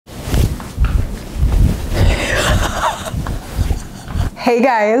Hey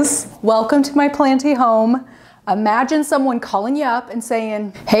guys, welcome to my planty home. Imagine someone calling you up and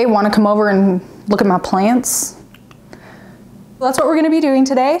saying, hey, want to come over and look at my plants? That's what we're going to be doing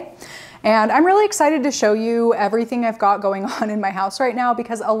today. And I'm really excited to show you everything I've got going on in my house right now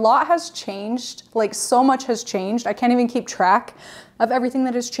because a lot has changed, like so much has changed. I can't even keep track of everything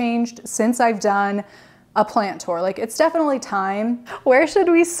that has changed since I've done a plant tour. Like it's definitely time. Where should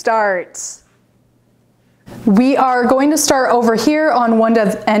we start? We are going to start over here on one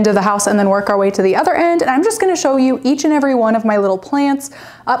end of the house and then work our way to the other end. And I'm just going to show you each and every one of my little plants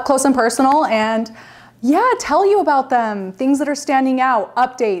up close and personal and yeah, tell you about them, things that are standing out,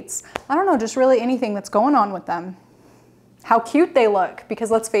 updates. I don't know, just really anything that's going on with them. How cute they look,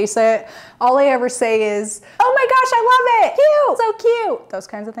 because let's face it, all I ever say is, oh my gosh, I love it, cute, so cute, those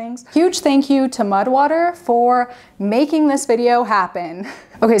kinds of things. Huge thank you to Mudwater for making this video happen.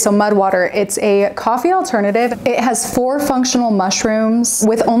 Okay, so Mudwater, it's a coffee alternative. It has 4 functional mushrooms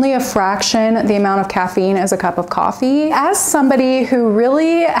with only a fraction the amount of caffeine as a cup of coffee. As somebody who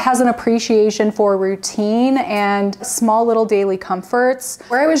really has an appreciation for routine and small little daily comforts,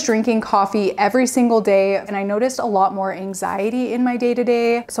 where I was drinking coffee every single day and I noticed a lot more anxiety in my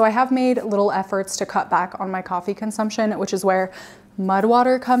day-to-day. So I have made little efforts to cut back on my coffee consumption, which is where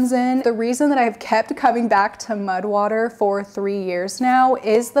Mudwater comes in. The reason that I've kept coming back to Mudwater for 3 years now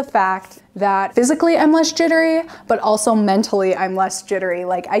is the fact that physically I'm less jittery, but also mentally I'm less jittery.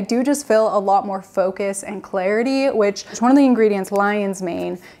 Like I do just feel a lot more focus and clarity, which is one of the ingredients, lion's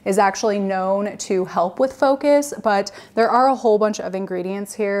mane, is actually known to help with focus, but there are a whole bunch of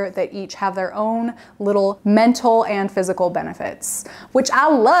ingredients here that each have their own little mental and physical benefits, which I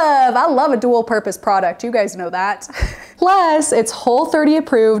love. I love a dual purpose product. You guys know that. Plus, it's Whole30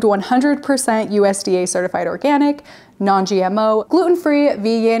 approved, 100% USDA certified organic, non-GMO, gluten-free,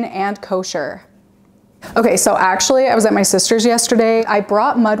 vegan, and kosher. Okay, so actually I was at my sister's yesterday. I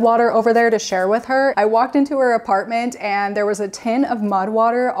brought Mudwater over there to share with her. I walked into her apartment and there was a tin of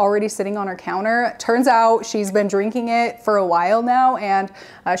Mudwater already sitting on her counter. Turns out she's been drinking it for a while now and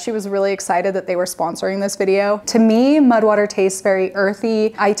she was really excited that they were sponsoring this video. To me, Mudwater tastes very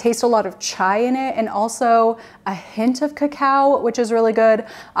earthy. I taste a lot of chai in it and also a hint of cacao, which is really good.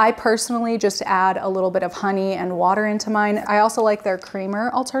 I personally just add a little bit of honey and water into mine. I also like their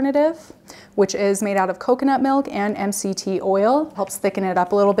creamer alternative, which is made out of coconut milk and MCT oil. Helps thicken it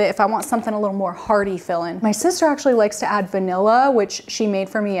up a little bit if I want something a little more hearty filling. My sister actually likes to add vanilla, which she made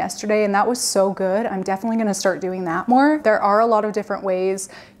for me yesterday, and that was so good. I'm definitely gonna start doing that more. There are a lot of different ways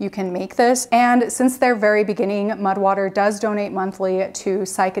you can make this, and since their very beginning, Mudwater does donate monthly to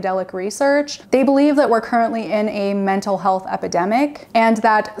psychedelic research. They believe that we're currently in a mental health epidemic, and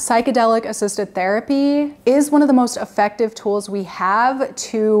that psychedelic assisted therapy is one of the most effective tools we have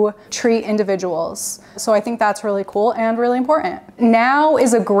to treat individuals. So I think that's really cool and really important. Now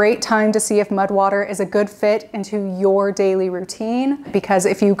is a great time to see if Mudwater is a good fit into your daily routine, because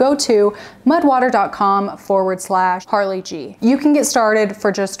if you go to mudwater.com/HarleyG, you can get started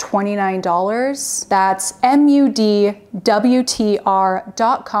for just $29. That's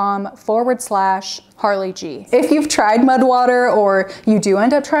mudwtr.com/HarleyG. If you've tried Mudwater or you do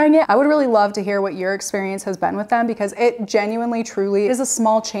end up trying it, I would really love to hear what your experience has been with them, because it genuinely, truly is a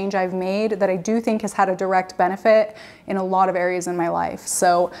small change I've made that I do think has had a direct benefit in a lot of areas in my life.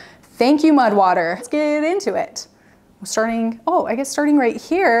 So thank you, Mudwater. Let's get into it. Starting right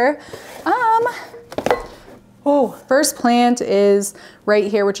here. First plant is right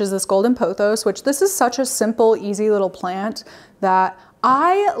here, which is this golden pothos, which this is such a simple, easy little plant that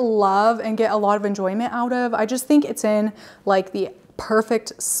I love and get a lot of enjoyment out of. I just think it's in like the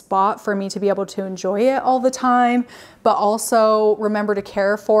perfect spot for me to be able to enjoy it all the time, but also remember to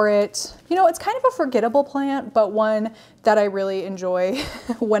care for it. You know, it's kind of a forgettable plant, but one that I really enjoy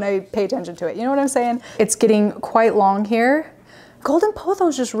when I pay attention to it. You know what I'm saying? It's getting quite long here. Golden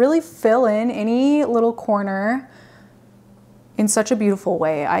pothos just really fill in any little corner in such a beautiful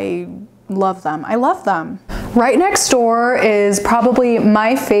way. I love them. I love them. Right next door is probably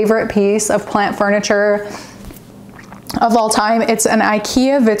my favorite piece of plant furniture of all time. It's an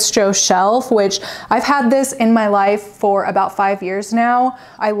IKEA Vitjo shelf, which I've had this in my life for about 5 years now.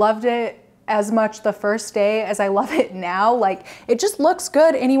 I loved it as much the first day as I love it now. Like, it just looks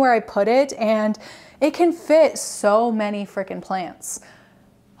good anywhere I put it, and it can fit so many freaking plants.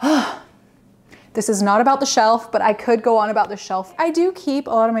 This is not about the shelf, but I could go on about the shelf. I do keep a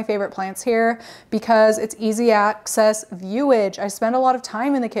lot of my favorite plants here because it's easy access viewage. I spend a lot of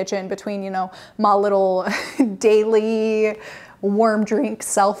time in the kitchen between, you know, my little daily warm drink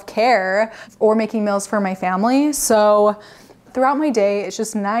self-care or making meals for my family. So throughout my day, it's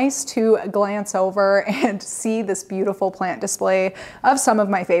just nice to glance over and see this beautiful plant display of some of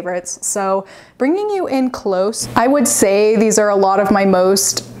my favorites. So bringing you in close, I would say these are a lot of my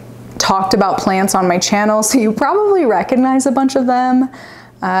most talked about plants on my channel, so you probably recognize a bunch of them.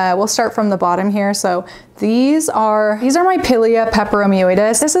 We'll start from the bottom here. So these are my Pilea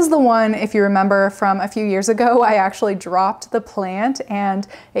peperomoides. This is the one, if you remember from a few years ago, I actually dropped the plant and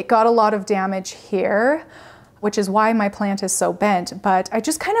it got a lot of damage here, which is why my plant is so bent. But I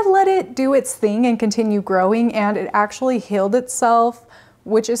just kind of let it do its thing and continue growing, and it actually healed itself,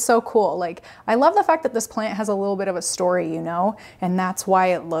 which is so cool. Like, I love the fact that this plant has a little bit of a story, you know, and that's why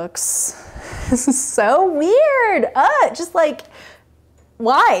it looks so weird. Just like,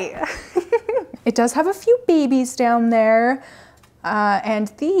 why? It does have a few babies down there. And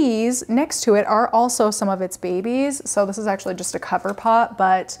these next to it are also some of its babies. So this is actually just a cover pot,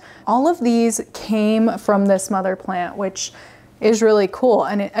 but all of these came from this mother plant, which is really cool.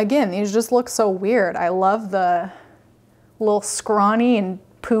 And again, these just look so weird. I love the little scrawny and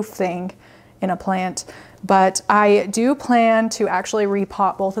poof thing in a plant. But I do plan to actually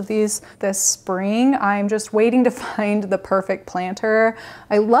repot both of these this spring. I'm just waiting to find the perfect planter.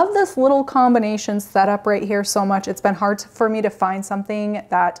 I love this little combination setup right here so much. It's been hard for me to find something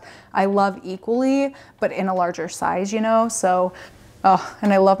that I love equally, but in a larger size, you know? So, oh,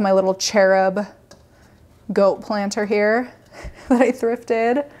 and I love my little cherub goat planter here that I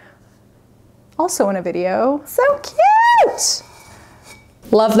thrifted. Also in a video. So cute!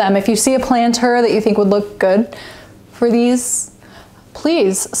 Love them. If you see a planter that you think would look good for these,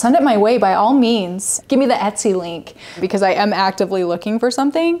 please send it my way by all means. Give me the Etsy link because I am actively looking for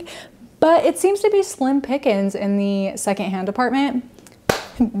something, but it seems to be slim pickings in the secondhand department.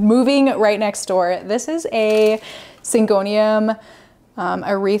 Moving right next door. This is a Syngonium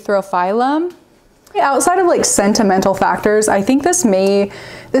erythrophyllum. Outside of like sentimental factors, I think this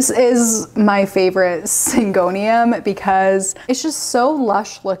is my favorite Syngonium because it's just so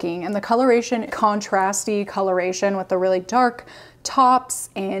lush looking, and the coloration, contrasty coloration with the really dark tops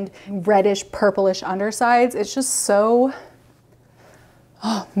and reddish purplish undersides. It's just so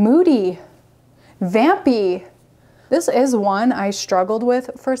moody, vampy. This is one I struggled with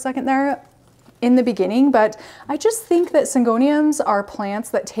for a second there in the beginning, but I just think that Syngoniums are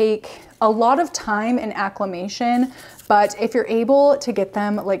plants that take a lot of time and acclimation, but if you're able to get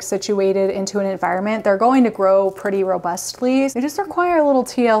them like situated into an environment, they're going to grow pretty robustly. They just require a little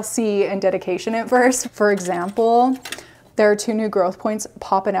TLC and dedication at first. For example, there are 2 new growth points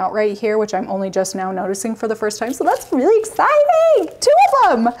popping out right here, which I'm only just now noticing for the first time. So that's really exciting. 2 of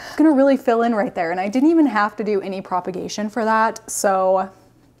them. I'm gonna really fill in right there. And I didn't even have to do any propagation for that. So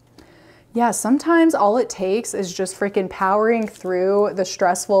yeah, sometimes all it takes is just freaking powering through the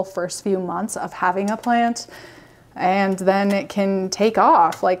stressful first few months of having a plant, and then it can take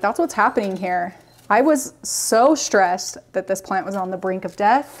off. Like, that's what's happening here. I was so stressed that this plant was on the brink of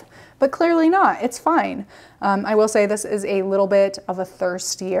death, but clearly not. It's fine. I will say this is a little bit of a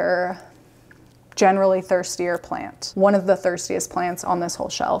generally thirstier plant. One of the thirstiest plants on this whole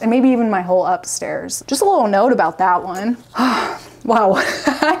shelf, and maybe even my whole upstairs. Just a little note about that one. Wow,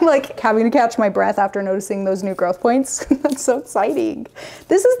 I'm like having to catch my breath after noticing those new growth points. That's so exciting.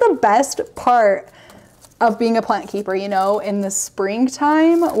 This is the best part of being a plant keeper, you know, in the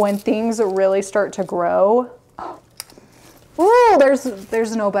springtime when things really start to grow. Oh,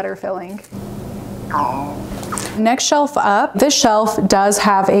 there's no better feeling. Next shelf up, this shelf does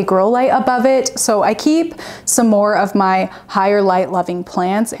have a grow light above it, so I keep some more of my higher light loving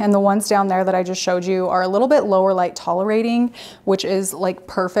plants, and the ones down there that I just showed you are a little bit lower light tolerating, which is like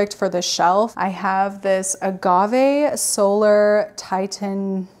perfect for this shelf. I have this Agave Solar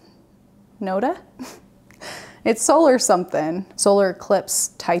Titanota. It's solar something, Solar Eclipse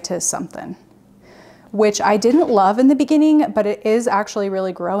Titus something, which I didn't love in the beginning, but it is actually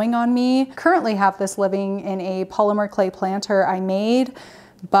really growing on me. Currently have this living in a polymer clay planter I made,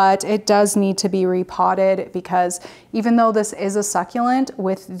 but it does need to be repotted because even though this is a succulent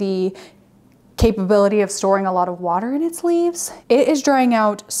with the capability of storing a lot of water in its leaves, it is drying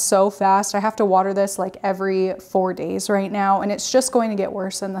out so fast. I have to water this like every 4 days right now, and it's just going to get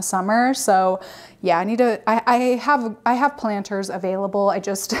worse in the summer. So yeah, I have planters available. I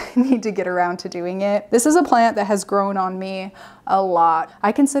just need to get around to doing it. This is a plant that has grown on me a lot.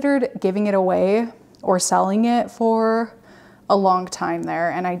 I considered giving it away or selling it for a long time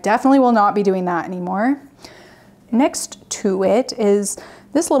there, and I definitely will not be doing that anymore. Next to it is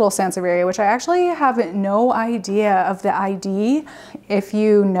this little Sansevieria, which I actually have no idea of the ID. If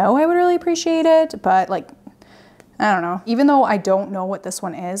you know, I would really appreciate it, but like, I don't know. Even though I don't know what this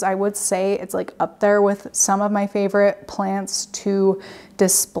one is, I would say it's like up there with some of my favorite plants to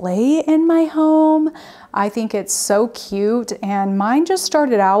display in my home. I think it's so cute, and mine just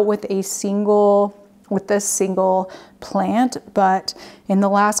started out with this single plant, but in the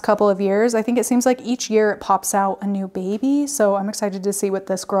last couple of years, I think it seems like each year it pops out a new baby. So I'm excited to see what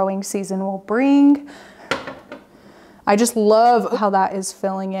this growing season will bring. I just love how that is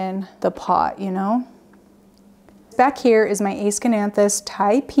filling in the pot, you know? Back here is my Aschenanthus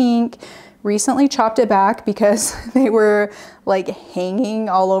Thai Pink. Recently chopped it back because they were like hanging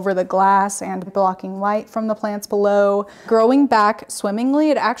all over the glass and blocking light from the plants below. Growing back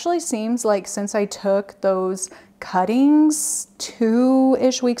swimmingly, it actually seems like since I took those cuttings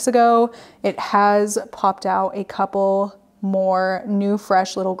 2-ish weeks ago, it has popped out a couple more new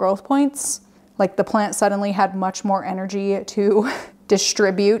fresh little growth points. Like the plant suddenly had much more energy to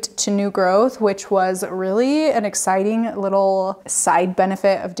distribute to new growth, which was really an exciting little side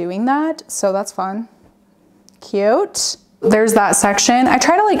benefit of doing that. So that's fun. Cute. There's that section. I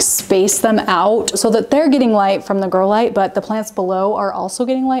try to like space them out so that they're getting light from the grow light, but the plants below are also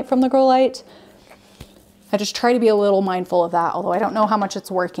getting light from the grow light. I just try to be a little mindful of that, although I don't know how much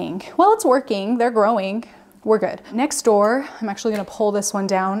it's working. Well, it's working. They're growing. We're good. Next door, I'm actually gonna pull this one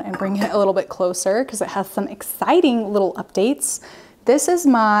down and bring it a little bit closer because it has some exciting little updates. This is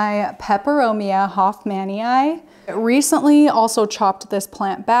my Peperomia hoffmanii. Recently also chopped this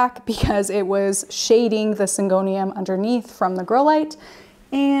plant back because it was shading the Syngonium underneath from the grow light.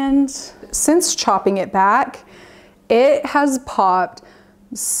 And since chopping it back, it has popped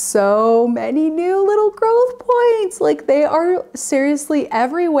so many new little growth points. Like they are seriously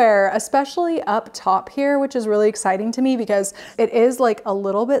everywhere, especially up top here, which is really exciting to me because it is like a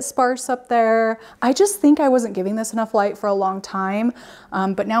little bit sparse up there. I just think I wasn't giving this enough light for a long time.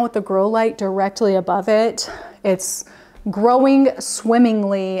 But now with the grow light directly above it, it's growing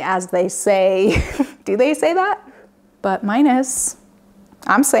swimmingly, as they say. Do they say that? But mine is.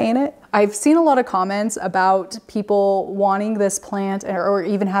 I'm saying it. I've seen a lot of comments about people wanting this plant or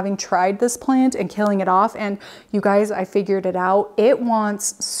even having tried this plant and killing it off. And you guys, I figured it out. It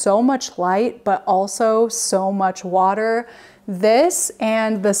wants so much light, but also so much water. This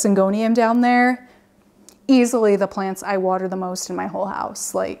and the Syngonium down there, easily the plants I water the most in my whole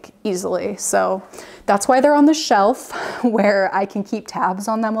house, like easily. So that's why they're on the shelf where I can keep tabs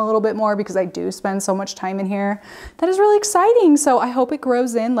on them a little bit more because I do spend so much time in here. That is really exciting. So I hope it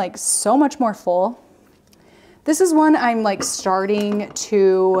grows in like so much more full. This is one I'm like starting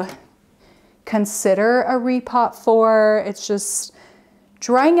to consider a repot for. It's just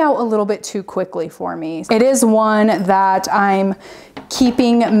drying out a little bit too quickly for me. It is one that I'm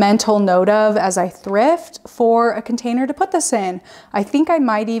keeping mental note of as I thrift for a container to put this in. I think I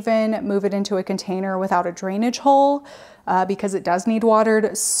might even move it into a container without a drainage hole because it does need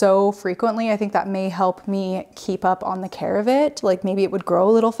watered so frequently. I think that may help me keep up on the care of it. Like maybe it would grow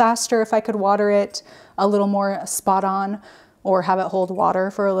a little faster if I could water it a little more spot on or have it hold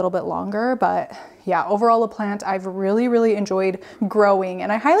water for a little bit longer. But yeah, overall a plant I've really, really enjoyed growing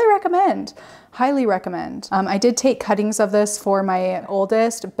and I highly recommend. Highly recommend. I did take cuttings of this for my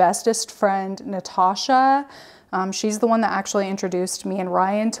oldest, bestest friend, Natasha. She's the one that actually introduced me and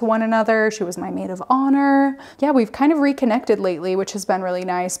Ryan to one another. She was my maid of honor. Yeah, we've kind of reconnected lately, which has been really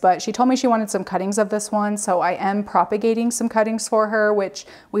nice, but she told me she wanted some cuttings of this one, so I am propagating some cuttings for her, which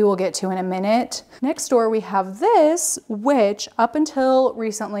we will get to in a minute. Next door, we have this, which up until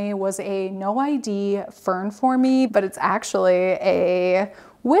recently was a no ID fern for me, but it's actually a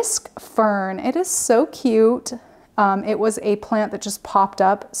whisk fern. It is so cute. It was a plant that just popped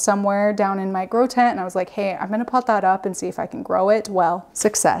up somewhere down in my grow tent and I was like, hey, I'm gonna pot that up and see if I can grow it. Well,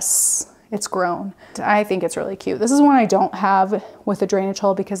 success. It's grown. I think it's really cute. This is one I don't have with a drainage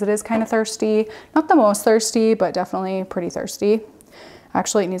hole because it is kind of thirsty. Not the most thirsty, but definitely pretty thirsty.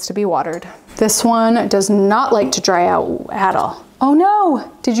 Actually, it needs to be watered. This one does not like to dry out at all. Oh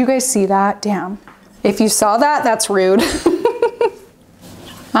no, did you guys see that? Damn. If you saw that, that's rude.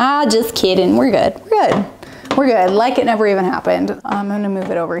 Ah, just kidding, we're good, we're good. We're good, like it never even happened. I'm gonna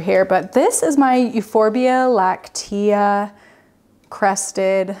move it over here, but this is my Euphorbia lactea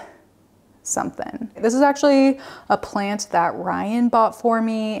crested something. This is actually a plant that Ryan bought for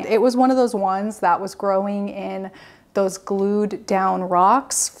me. It was one of those ones that was growing in those glued down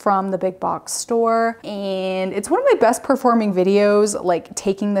rocks from the big box store. And it's one of my best performing videos, like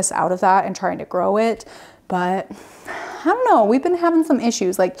taking this out of that and trying to grow it. But I don't know, we've been having some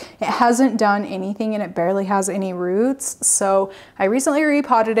issues. Like it hasn't done anything and it barely has any roots. So I recently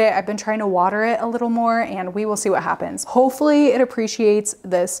repotted it. I've been trying to water it a little more and we will see what happens. Hopefully it appreciates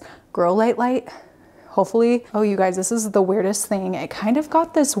this grow light. hopefully. Oh, you guys, this is the weirdest thing. It kind of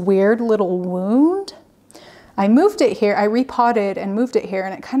got this weird little wound. I moved it here, I repotted and moved it here,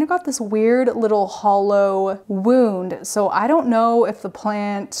 and it kind of got this weird little hollow wound. So I don't know if the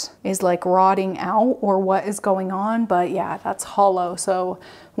plant is like rotting out or what is going on, but yeah, that's hollow. So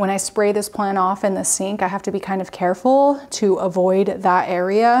when I spray this plant off in the sink, I have to be kind of careful to avoid that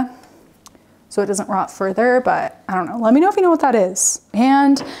area so it doesn't rot further, but I don't know. Let me know if you know what that is.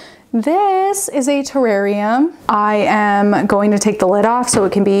 And this is a terrarium. I am going to take the lid off so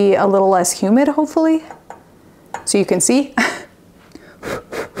it can be a little less humid, hopefully, so you can see.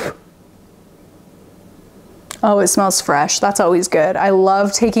 Oh, it smells fresh. That's always good. I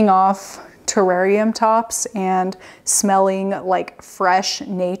love taking off terrarium tops and smelling like fresh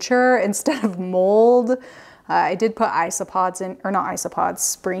nature instead of mold. I did put isopods in, or not isopods,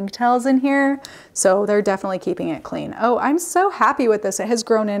 springtails in here. So they're definitely keeping it clean. Oh, I'm so happy with this. It has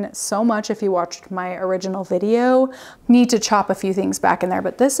grown in so much if you watched my original video. Need to chop a few things back in there,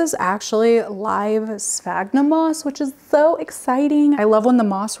 but this is actually live sphagnum moss, which is so exciting. I love when the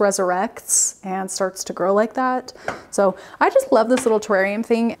moss resurrects and starts to grow like that. So I just love this little terrarium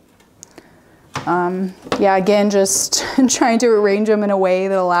thing. Yeah, again, just trying to arrange them in a way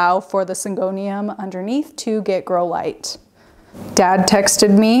that allow for the syngonium underneath to get grow light. Dad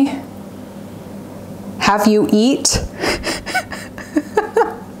texted me, have you eat?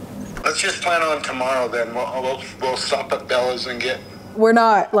 Let's just plan on tomorrow then. We'll stop at Bella's and get... We're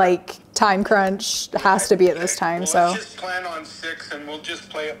not like time crunch, has to be at this time, well, so. Let's just plan on 6 and we'll just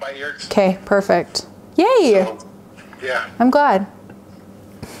play it by ear. Okay, perfect. Yay! So, yeah. I'm glad.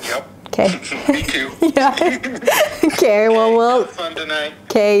 Yep. Okay. Me too. Yeah. Okay, well, we'll... Have fun tonight.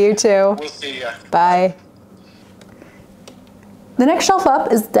 Okay, you too. We'll see ya. Bye. The next shelf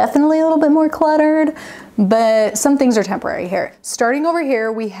up is definitely a little bit more cluttered, but some things are temporary here. Starting over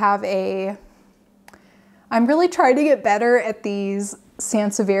here, we have a... I'm really trying to get better at these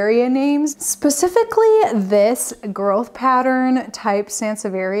Sansevieria names. Specifically, this growth pattern type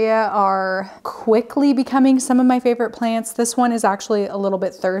Sansevieria are quickly becoming some of my favorite plants. This one is actually a little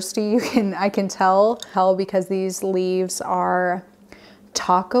bit thirsty. I can tell because these leaves are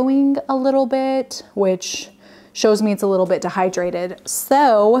tacoing a little bit, which shows me it's a little bit dehydrated.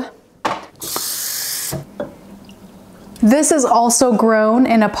 So this is also grown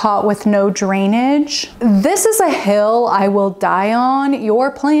in a pot with no drainage. This is a hill I will die on. Your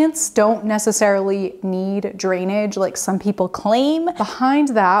plants don't necessarily need drainage like some people claim. Behind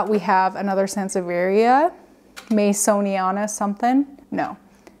that, we have another Sansevieria, Masoniana something. No.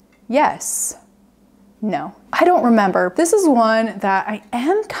 Yes. No. I don't remember. This is one that I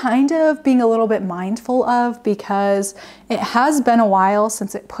am kind of being a little bit mindful of because it has been a while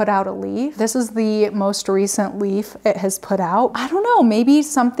since it put out a leaf. This is the most recent leaf it has put out. I don't know, maybe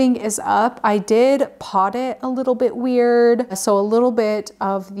something is up. I did pot it a little bit weird. So a little bit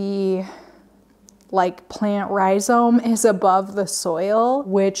of the like plant rhizome is above the soil,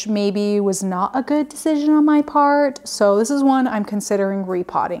 which maybe was not a good decision on my part. So this is one I'm considering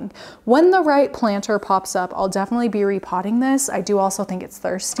repotting. When the right planter pops up, I'll definitely be repotting this. I do also think it's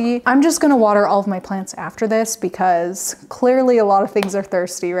thirsty. I'm just gonna water all of my plants after this because clearly a lot of things are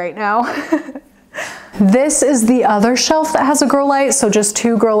thirsty right now. This is the other shelf that has a grow light, so just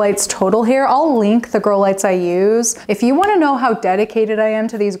 2 grow lights total here. I'll link the grow lights I use. If you want to know how dedicated I am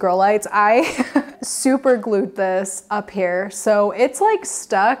to these grow lights, I super glued this up here. So it's like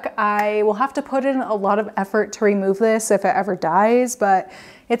stuck. I will have to put in a lot of effort to remove this if it ever dies, but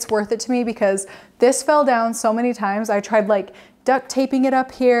it's worth it to me because this fell down so many times. I tried like duct taping it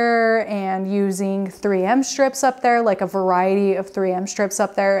up here and using 3M strips up there, like a variety of 3M strips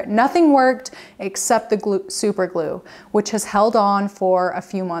up there. Nothing worked except the glue, super glue, which has held on for a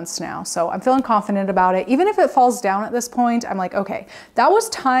few months now. So I'm feeling confident about it. Even if it falls down at this point, I'm like, okay, that was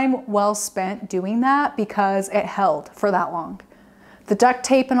time well spent doing that because it held for that long. The duct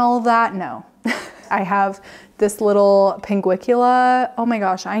tape and all of that, no. I have this little Pinguicula. Oh my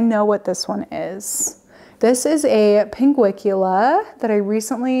gosh, I know what this one is. This is a Pinguicula that I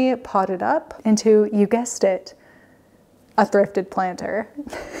recently potted up into, you guessed it, a thrifted planter.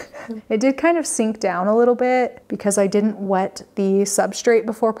 It did kind of sink down a little bit because I didn't wet the substrate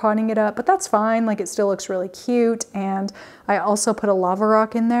before potting it up, but that's fine. Like it still looks really cute. And I also put a lava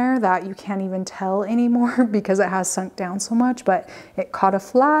rock in there that you can't even tell anymore because it has sunk down so much, but it caught a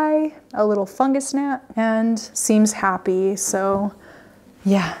fly, a little fungus gnat, and seems happy. So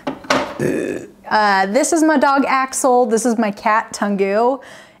yeah. This is my dog Axel. This is my cat Tungu.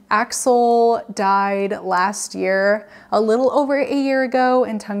 Axel died last year, a little over a year ago,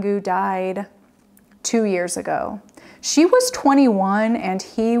 and Tungu died 2 years ago. She was 21 and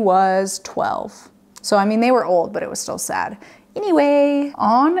he was 12. So, I mean, they were old, but it was still sad. Anyway,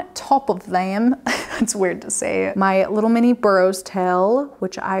 on top of them, it's weird to say, my little mini Burrow's tail,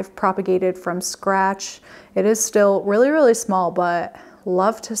 which I've propagated from scratch. It is still really, really small, but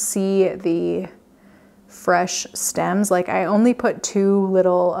love to see the fresh stems. Like, I only put 2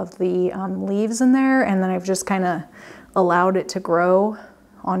 little of the leaves in there, and then I've just kind of allowed it to grow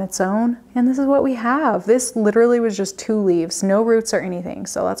on its own. And this is what we have. This literally was just 2 leaves, no roots or anything.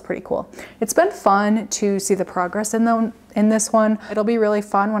 So that's pretty cool. It's been fun to see the progress in this one. It'll be really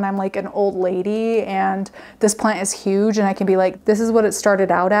fun when I'm like an old lady and this plant is huge and I can be like, this is what it started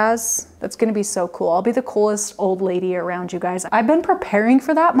out as. That's gonna be so cool. I'll be the coolest old lady around you guys. I've been preparing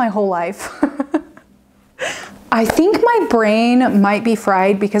for that my whole life. I think my brain might be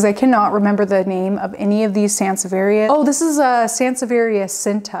fried because I cannot remember the name of any of these Sansevieria. Oh, this is a Sansevieria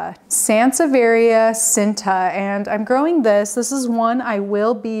cinta. Sansevieria cinta, and I'm growing this. This is one I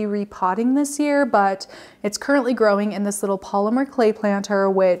will be repotting this year, but it's currently growing in this little polymer clay planter,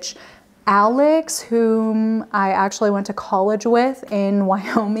 which Alex, whom I actually went to college with in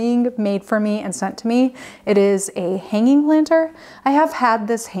Wyoming, made for me and sent to me. It is a hanging planter. I have had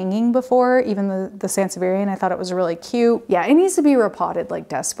this hanging before, even the Sansevieria, and I thought it was really cute. Yeah, it needs to be repotted like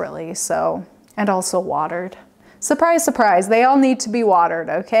desperately, so, and also watered. Surprise, surprise, they all need to be watered,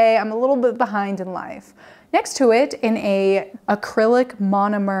 okay? I'm a little bit behind in life. Next to it, in a acrylic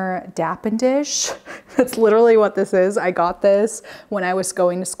monomer dappen dish. That's literally what this is. I got this when I was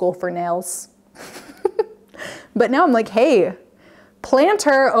going to school for nails. But now I'm like, hey,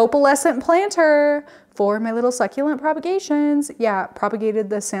 planter, opalescent planter for my little succulent propagations. Yeah, propagated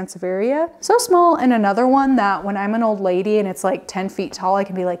the Sansevieria. So small. And another one that when I'm an old lady and it's like 10 feet tall, I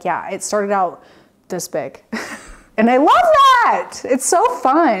can be like, yeah, it started out this big. And I love that. It's so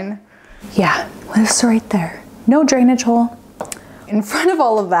fun. Yeah, this right there. No drainage hole. In front of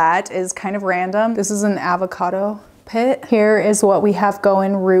all of that is kind of random. This is an avocado pit. Here is what we have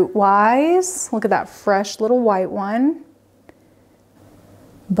going root-wise. Look at that fresh little white one.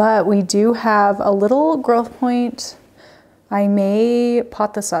 But we do have a little growth point. I may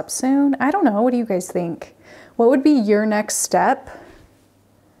pot this up soon. I don't know, what do you guys think? What would be your next step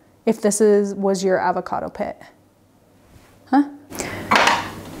if this was your avocado pit? Huh?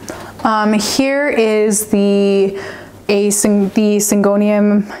 Here is the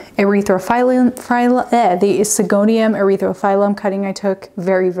Syngonium erythrophyllum cutting I took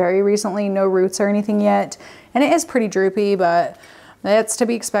very, very recently. No roots or anything yet. And it is pretty droopy, but that's to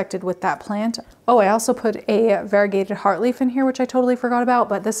be expected with that plant. Oh, I also put a variegated heartleaf in here, which I totally forgot about,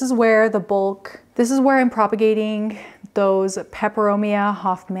 but this is where this is where I'm propagating those Peperomia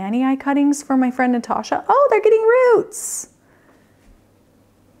hoffmanii cuttings for my friend Natasha. Oh, they're getting roots.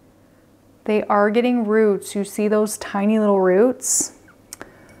 They are getting roots. You see those tiny little roots?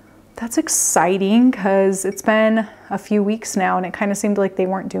 That's exciting because it's been a few weeks now and it kind of seemed like they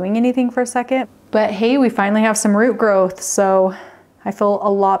weren't doing anything for a second. But hey, we finally have some root growth, so I feel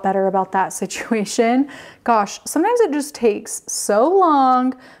a lot better about that situation. Gosh, sometimes it just takes so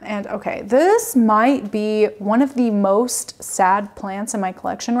long. And okay, this might be one of the most sad plants in my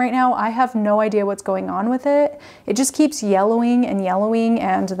collection right now. I have no idea what's going on with it. It just keeps yellowing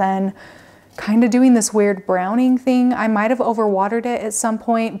and then kind of doing this weird browning thing. I might have overwatered it at some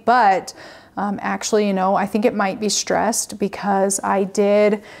point, but actually, you know, I think it might be stressed because I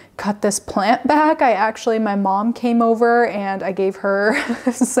did cut this plant back. My mom came over and I gave her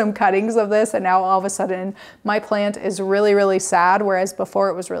some cuttings of this, and now all of a sudden my plant is really, really sad, whereas before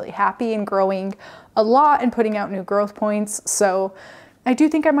it was really happy and growing a lot and putting out new growth points. So I do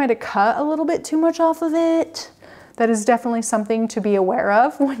think I might have cut a little bit too much off of it. That is definitely something to be aware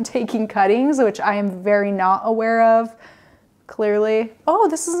of when taking cuttings, which I am very not aware of, clearly. Oh,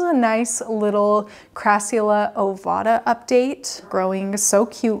 this is a nice little Crassula ovata update, growing so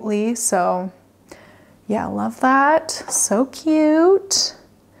cutely. So yeah, love that. So cute.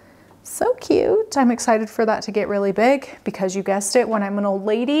 So cute. I'm excited for that to get really big because you guessed it, when I'm an old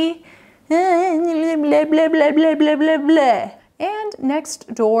lady, blah, blah, blah, blah, blah, blah, blah. And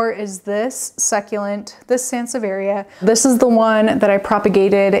next door is this succulent, this Sansevieria. This is the one that I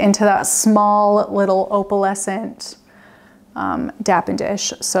propagated into that small little opalescent dappen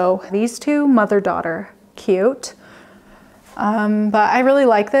dish. So these two, mother-daughter, cute. But I really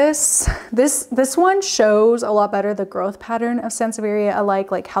like this. This one shows a lot better the growth pattern of Sansevieria. I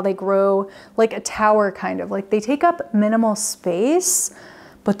like how they grow like a tower, kind of. Like they take up minimal space,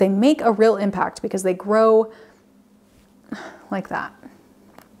 but they make a real impact because they grow like that.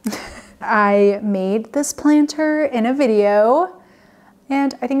 I made this planter in a video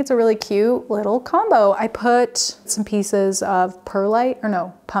and I think it's a really cute little combo. I put some pieces of perlite, or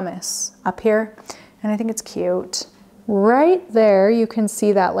no, pumice up here, and I think it's cute. Right there, you can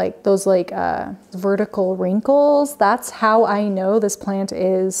see that like those like vertical wrinkles. That's how I know this plant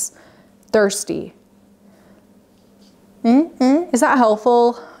is thirsty. Is that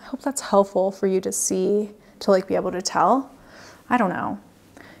helpful? I hope that's helpful for you to see, to like be able to tell. I don't know.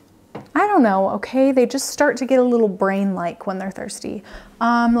 I don't know, okay? They just start to get a little brain-like when they're thirsty.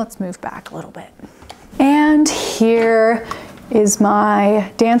 Let's move back a little bit. And here is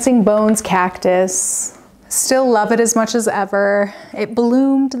my Dancing Bones cactus. Still love it as much as ever. It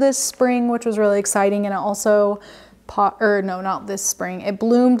bloomed this spring, which was really exciting, and it also not this spring. It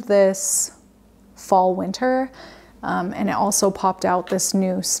bloomed this fall, winter, and it also popped out this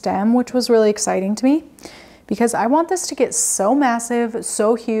new stem, which was really exciting to me because I want this to get so massive,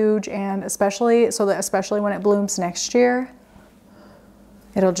 so huge, and especially when it blooms next year,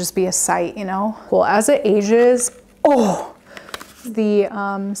 it'll just be a sight, you know? Well, as it ages,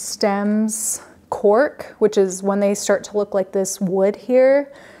 the stems cork, which is when they start to look like this wood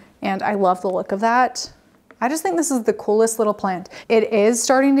here, and I love the look of that. I just think this is the coolest little plant. It is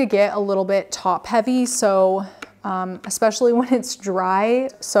starting to get a little bit top heavy, so especially when it's dry.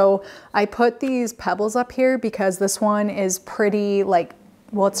 So I put these pebbles up here because this one is pretty like,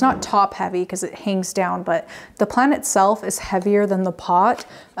 well, it's not top heavy because it hangs down, but the plant itself is heavier than the pot,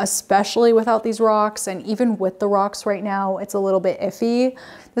 especially without these rocks. And even with the rocks right now, it's a little bit iffy.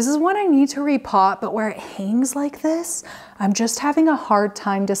 This is one I need to repot, but where it hangs like this, I'm just having a hard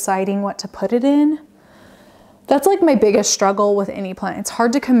time deciding what to put it in. That's like my biggest struggle with any plant. It's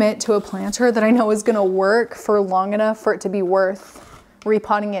hard to commit to a planter that I know is gonna work for long enough for it to be worth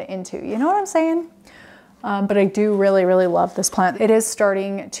repotting it into. You know what I'm saying? But I do really, really love this plant. It is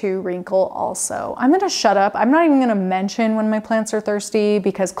starting to wrinkle also. I'm gonna shut up. I'm not even gonna mention when my plants are thirsty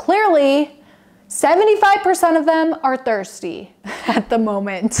because clearly 75% of them are thirsty at the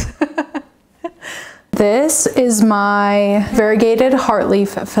moment. This is my variegated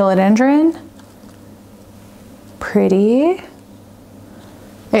heartleaf philodendron. Pretty.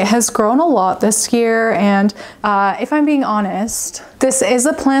 It has grown a lot this year, and if I'm being honest, this is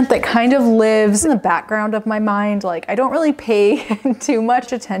a plant that kind of lives in the background of my mind. Like, I don't really pay too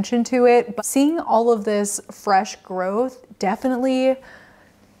much attention to it, but seeing all of this fresh growth definitely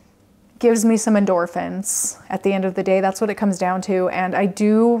gives me some endorphins at the end of the day. That's what it comes down to. And I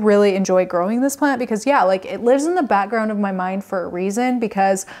do really enjoy growing this plant because yeah, like it lives in the background of my mind for a reason,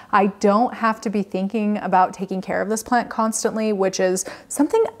 because I don't have to be thinking about taking care of this plant constantly, which is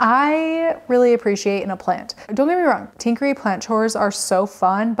something I really appreciate in a plant. Don't get me wrong, tinkery plant chores are so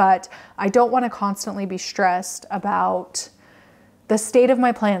fun, but I don't want to constantly be stressed about the state of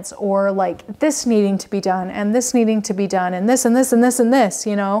my plants, or like this needing to be done and this needing to be done and this and this and this and this,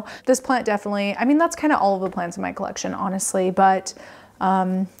 you know. This plant definitely, I mean, that's kind of all of the plants in my collection, honestly, but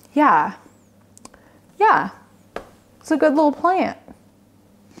yeah, it's a good little plant.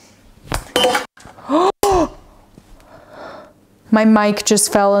 My mic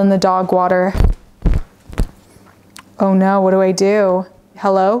just fell in the dog water. Oh no, what do I do?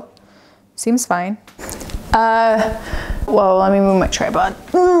 Hello? Seems fine. Whoa, let me move my tripod.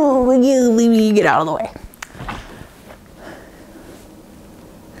 Ooh, let me get out of the way.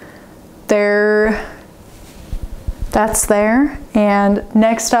 There, that's there. And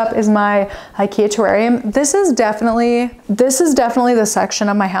next up is my IKEA terrarium. This is definitely the section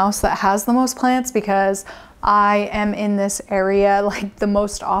of my house that has the most plants, because I am in this area like the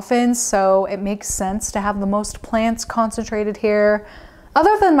most often, so it makes sense to have the most plants concentrated here.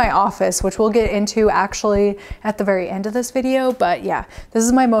 Other than my office, which we'll get into actually at the very end of this video. But yeah, this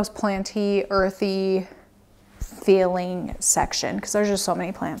is my most planty, earthy feeling section because there's just so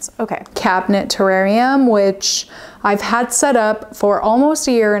many plants. Okay, cabinet terrarium, which I've had set up for almost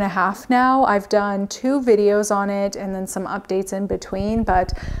a year and a half now. I've done 2 videos on it and then some updates in between.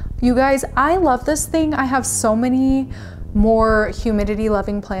 But you guys, I love this thing. I have so many more humidity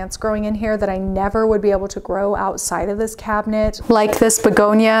loving plants growing in here that I never would be able to grow outside of this cabinet. Like this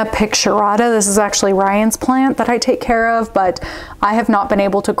Begonia picturata. This is actually Ryan's plant that I take care of, but I have not been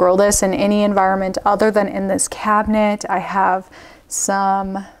able to grow this in any environment other than in this cabinet. I have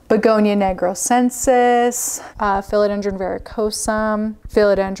some Begonia negrosensis, Philodendron verrucosum,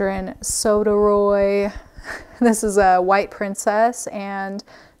 Philodendron soderoy. This is a white princess, and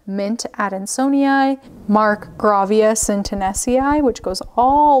Mint Adansonii, Markgravia syntenacii, which goes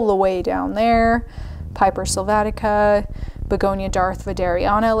all the way down there, Piper sylvatica, Begonia Darth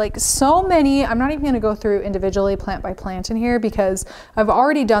Vaderiana, like so many. I'm not even going to go through individually plant by plant in here because I've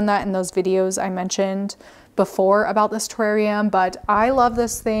already done that in those videos I mentioned before about this terrarium, but I love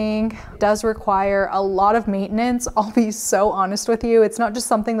this thing. It does require a lot of maintenance. I'll be so honest with you. It's not just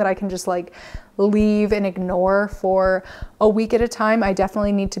something that I can just like leave and ignore for a week at a time. I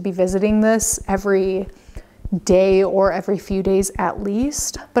definitely need to be visiting this every day or every few days at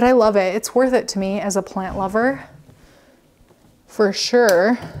least, but I love it. It's worth it to me as a plant lover for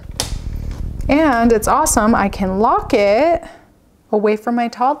sure. And it's awesome. I can lock it away from my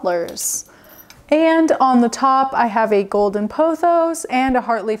toddlers. And on the top, I have a golden pothos and a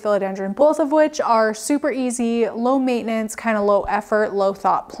heartleaf philodendron, both of which are super easy, low maintenance, kind of low effort, low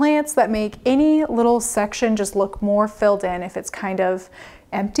thought plants that make any little section just look more filled in if it's kind of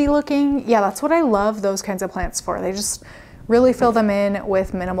empty looking. Yeah, that's what I love those kinds of plants for. They just really fill them in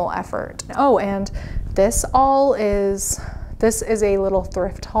with minimal effort. Oh, and this is a little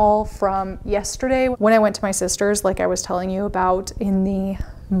thrift haul from yesterday when I went to my sister's, like I was telling you about in the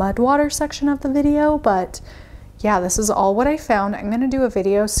mud water section of the video. But yeah, this is all what I found. I'm gonna do a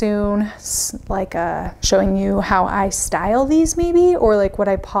video soon, like showing you how I style these maybe, or like what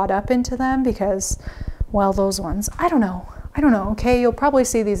I pot up into them, because, well, those ones, I don't know, okay? You'll probably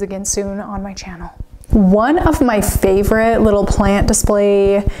see these again soon on my channel. One of my favorite little plant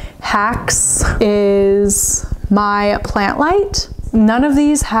display hacks is my plant light. None of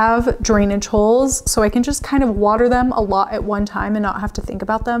these have drainage holes, so I can just kind of water them a lot at one time and not have to think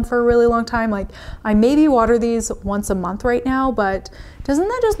about them for a really long time. Like, I maybe water these once a month right now, but doesn't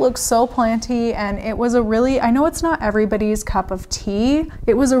that just look so planty? And it was a really, I know it's not everybody's cup of tea.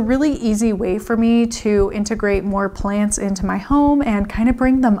 It was a really easy way for me to integrate more plants into my home and kind of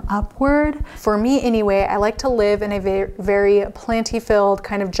bring them upward. For me anyway, I like to live in a very planty-filled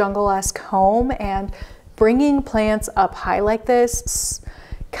kind of jungle-esque home, and bringing plants up high like this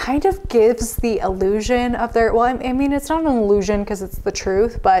kind of gives the illusion of their, well, I mean, it's not an illusion because it's the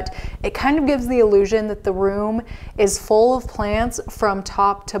truth, but it kind of gives the illusion that the room is full of plants from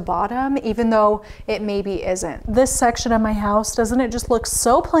top to bottom, even though it maybe isn't. This section of my house, doesn't it just look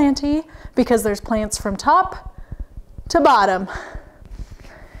so planty because there's plants from top to bottom?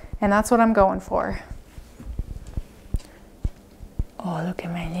 And that's what I'm going for. Oh, look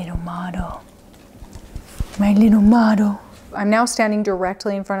at my little model. My little model. I'm now standing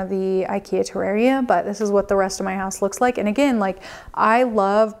directly in front of the IKEA terraria, but this is what the rest of my house looks like. And again, like, I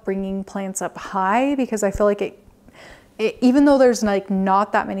love bringing plants up high because I feel like it even though there's like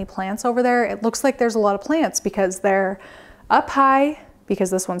not that many plants over there, it looks like there's a lot of plants because they're up high, because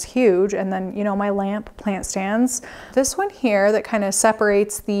this one's huge. And then, you know, my lamp plant stands. This one here that kind of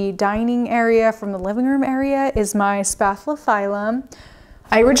separates the dining area from the living room area is my Spathiphyllum.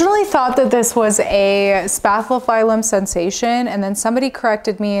 I originally thought that this was a Spathiphyllum sensation, and then somebody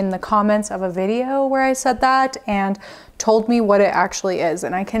corrected me in the comments of a video where I said that and told me what it actually is.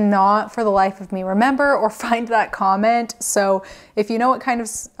 And I cannot for the life of me remember or find that comment. So if you know what kind of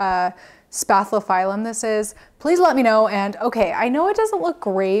Spathiphyllum this is, please let me know. And okay, I know it doesn't look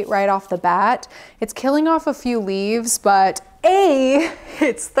great right off the bat. It's killing off a few leaves, but A,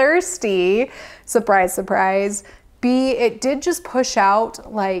 it's thirsty. Surprise, surprise. B, it did just push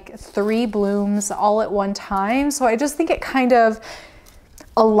out like 3 blooms all at one time. So I just think it kind of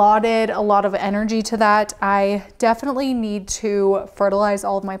allotted a lot of energy to that. I definitely need to fertilize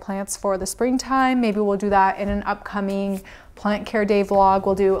all of my plants for the springtime. Maybe we'll do that in an upcoming plant care day vlog.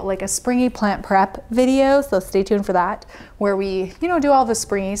 We'll do like a springy plant prep video, so stay tuned for that, where we, you know, do all the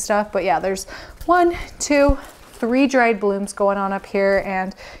springy stuff. But yeah, there's 1, 2, 3 dried blooms going on up here,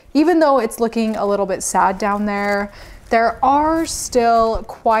 and even though it's looking a little bit sad down there, there are still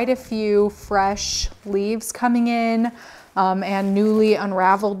quite a few fresh leaves coming in and newly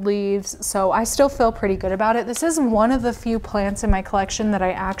unraveled leaves, so I still feel pretty good about it. This is one of the few plants in my collection that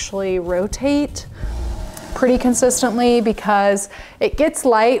I actually rotate pretty consistently because it gets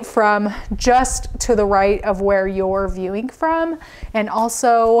light from just to the right of where you're viewing from, and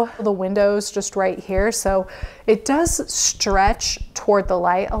also the windows just right here, so it does stretch toward the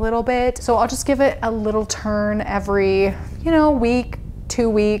light a little bit. So I'll just give it a little turn every, you know, week, 2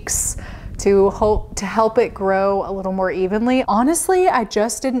 weeks to help it grow a little more evenly. Honestly, I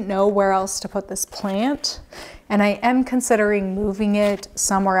just didn't know where else to put this plant, and I am considering moving it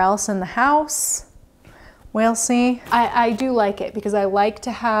somewhere else in the house. We'll see. I do like it because I like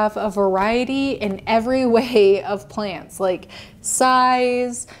to have a variety in every way of plants, like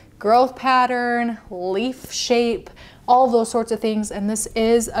size, growth pattern, leaf shape, all those sorts of things. And this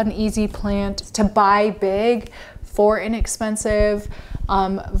is an easy plant to buy big for inexpensive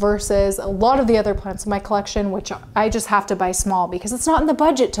versus a lot of the other plants in my collection, which I just have to buy small because it's not in the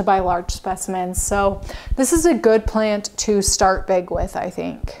budget to buy large specimens. So this is a good plant to start big with, I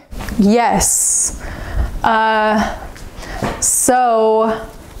think. Yes.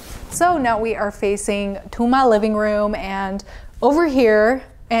 So now we are facing to my living room and over here.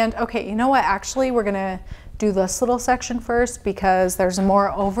 And okay, you know what? Actually, we're gonna do this little section first because there's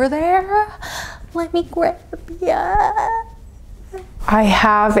more over there. Let me grab ya. I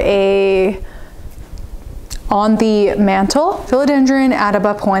have on the mantle, Philodendron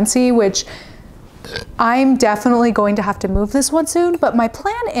atabapoense, which I'm definitely going to have to move this one soon, but my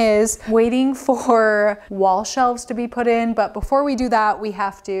plan is waiting for wall shelves to be put in. But before we do that, we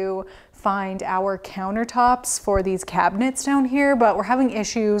have to find our countertops for these cabinets down here, but we're having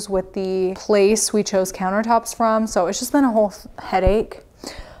issues with the place we chose countertops from, so it's just been a whole headache.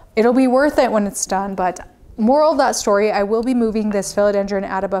 It'll be worth it when it's done, but moral of that story, I will be moving this Philodendron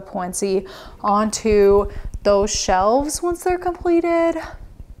atabapoense onto those shelves once they're completed.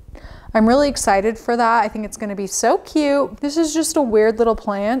 I'm really excited for that. I think it's gonna be so cute. This is just a weird little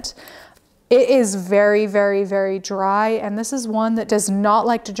plant. It is very, very, very dry, and this is one that does not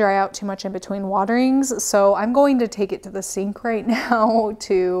like to dry out too much in between waterings, so I'm going to take it to the sink right now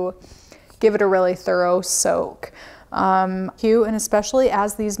to give it a really thorough soak. Cute, and especially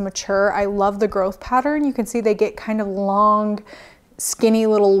as these mature, I love the growth pattern. You can see they get kind of long, skinny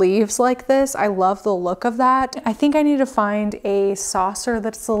little leaves like this. I love the look of that. I think I need to find a saucer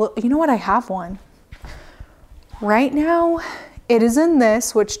that's a little, you know what, I have one. Right now, it is in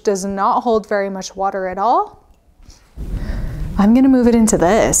this, which does not hold very much water at all. I'm gonna move it into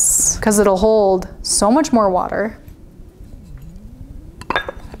this because it'll hold so much more water.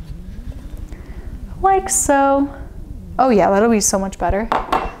 Like so. Oh yeah, that'll be so much better.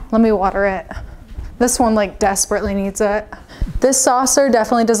 Let me water it. This one like desperately needs it. This saucer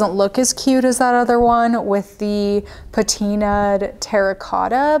definitely doesn't look as cute as that other one with the patinaed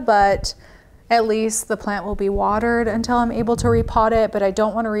terracotta, but at least the plant will be watered until I'm able to repot it, but I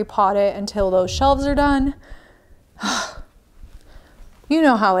don't want to repot it until those shelves are done. You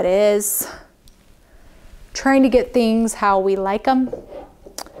know how it is. Trying to get things how we like them.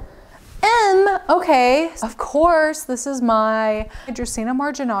 Okay, of course, this is my Dracaena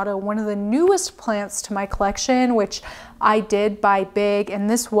marginata, one of the newest plants to my collection, which I did buy big, and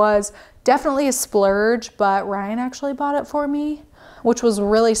this was definitely a splurge, but Ryan actually bought it for me, which was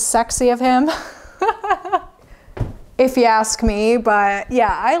really sexy of him, if you ask me. But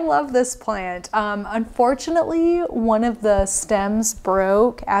yeah, I love this plant. Unfortunately, one of the stems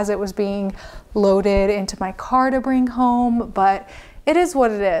broke as it was being loaded into my car to bring home, but it is what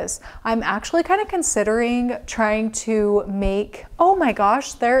it is. I'm actually kind of considering trying to make, oh my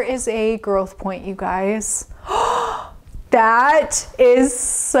gosh, there is a growth point, you guys. That is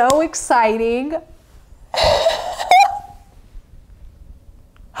so exciting.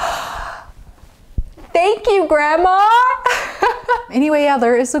 Thank you, Grandma. Anyway, yeah,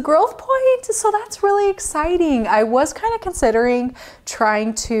 there is a growth point, so that's really exciting. I was kind of considering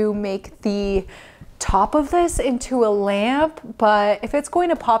trying to make the top of this into a lamp, but if it's going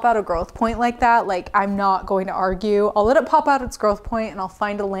to pop out a growth point like that, like, I'm not going to argue. I'll let it pop out its growth point and I'll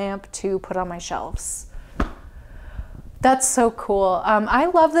find a lamp to put on my shelves. That's so cool. I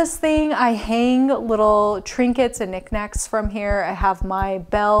love this thing. I hang little trinkets and knickknacks from here. I have my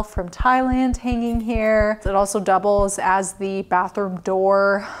bell from Thailand hanging here. It also doubles as the bathroom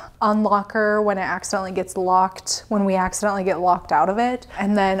door unlocker when it accidentally gets locked, when we accidentally get locked out of it.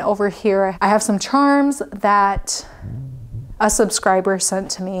 And then over here, I have some charms that a subscriber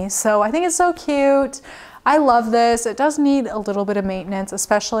sent to me. So I think it's so cute. I love this. It does need a little bit of maintenance,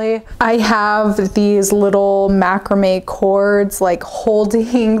 especially I have these little macrame cords like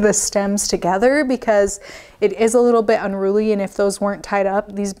holding the stems together because it is a little bit unruly, and if those weren't tied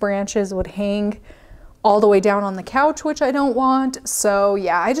up, these branches would hang all the way down on the couch, which I don't want. So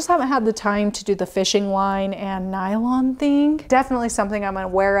yeah, I just haven't had the time to do the fishing line and nylon thing. Definitely something I'm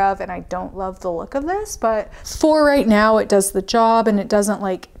aware of, and I don't love the look of this, but for right now it does the job, and it doesn't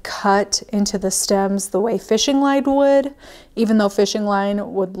like cut into the stems the way fishing line would, even though fishing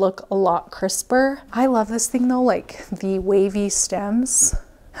line would look a lot crisper. I love this thing though, like the wavy stems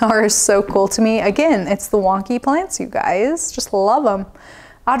are so cool to me. Again, it's the wonky plants, you guys. Just love them.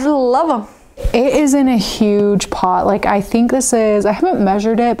 I just love them. It is in a huge pot. Like, I think this is, I haven't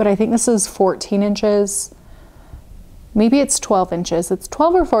measured it, but I think this is 14 inches. Maybe it's 12 inches. It's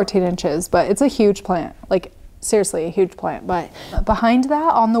 12 or 14 inches, but it's a huge plant. Like, seriously, a huge plant. But behind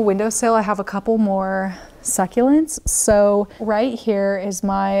that on the windowsill, I have a couple more succulents. So right here is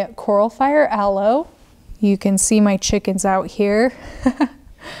my coral fire aloe. You can see my chickens out here.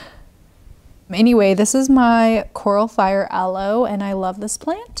 Anyway, this is my coral fire aloe, and I love this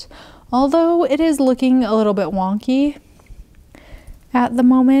plant. Although it is looking a little bit wonky, at the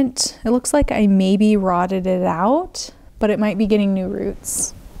moment. It looks like I maybe rotted it out, but it might be getting new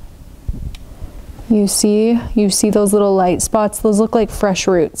roots. You see those little light spots? Those look like fresh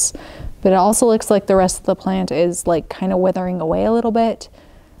roots, but it also looks like the rest of the plant is like kind of withering away a little bit.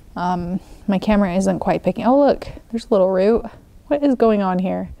 My camera isn't quite picking. Oh, look, there's a little root. What is going on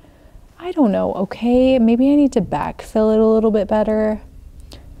here? I don't know. Okay, maybe I need to backfill it a little bit better.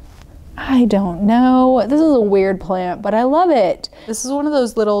 I don't know. This is a weird plant, but I love it. This is one of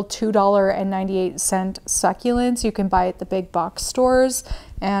those little $2.98 succulents you can buy at the big box stores,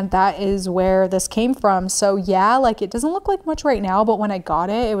 and that is where this came from. So yeah, like it doesn't look like much right now, but when I got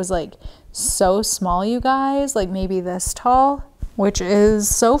it, it was like so small, you guys, like maybe this tall, which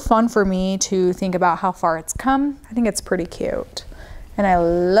is so fun for me to think about how far it's come. I think it's pretty cute. And I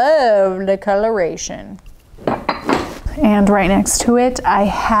love the coloration. And right next to it, I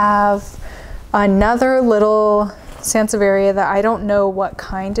have another little Sansevieria that I don't know what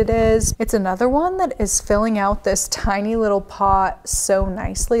kind it is. It's another one that is filling out this tiny little pot so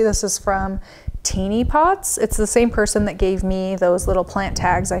nicely. This is from Teeny Pots. It's the same person that gave me those little plant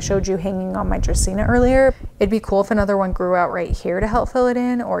tags I showed you hanging on my Dracaena earlier. It'd be cool if another one grew out right here to help fill it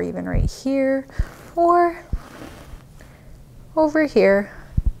in, or even right here, or over here.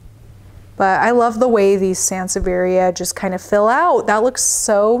 But I love the way these Sansevieria just kind of fill out. That looks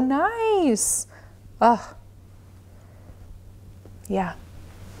so nice. Oh, yeah.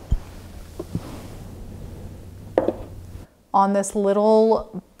 On this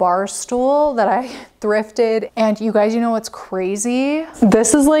little bar stool that I thrifted. And you guys, you know what's crazy?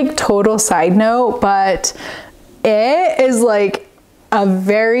 This is like total side note, but it is like a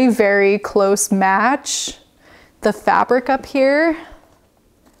very, very close match. The fabric up here,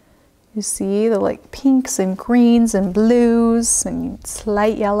 you see the like pinks and greens and blues and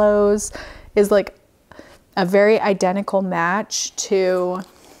slight yellows is like a very identical match to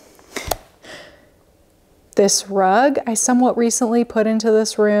this rug I somewhat recently put into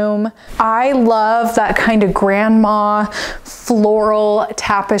this room. I love that kind of grandma floral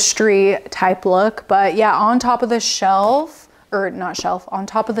tapestry type look, but yeah, on top of this shelf, or not shelf, on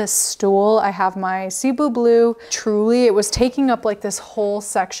top of this stool, I have my Cebu Blue. Truly, it was taking up like this whole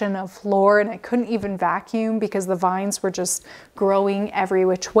section of floor, and I couldn't even vacuum because the vines were just growing every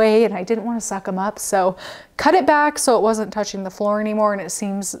which way and I didn't want to suck them up. So cut it back so it wasn't touching the floor anymore, and it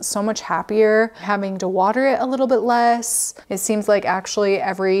seems so much happier having to water it a little bit less. It seems like actually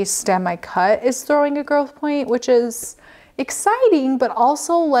every stem I cut is throwing a growth point, which is exciting, but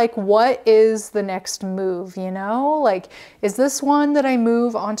also like, what is the next move, you know? Like, is this one that I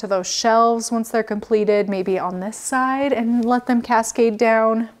move onto those shelves once they're completed, maybe on this side, and let them cascade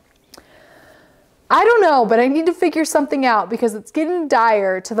down? I don't know, but I need to figure something out because it's getting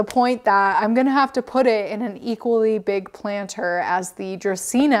dire to the point that I'm gonna have to put it in an equally big planter as the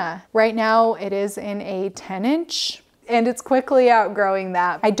Dracaena. Right now it is in a 10-inch. And it's quickly outgrowing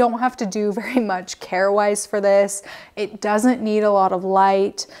that. I don't have to do very much care-wise for this. It doesn't need a lot of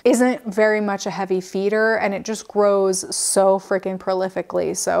light, isn't very much a heavy feeder, and it just grows so freaking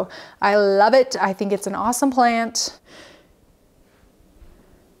prolifically. So I love it. I think it's an awesome plant.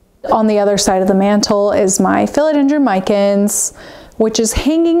 On the other side of the mantle is my Philodendron micans, which is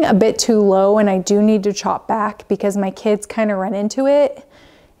hanging a bit too low, and I do need to chop back because my kids kind of run into it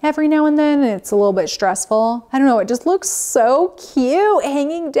every now and then, and it's a little bit stressful. I don't know, it just looks so cute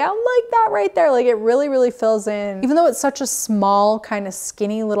hanging down like that right there. Like, it really, really fills in. Even though it's such a small, kind of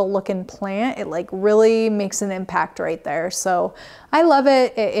skinny little looking plant, it like really makes an impact right there. So I love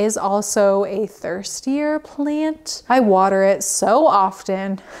it. It is also a thirstier plant. I water it so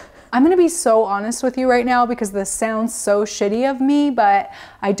often. I'm gonna be so honest with you right now because this sounds so shitty of me, but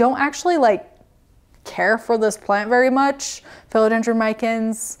I don't actually like care for this plant very much. Philodendron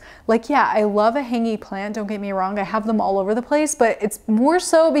micans, like, yeah, I love a hangy plant, don't get me wrong, I have them all over the place, but it's more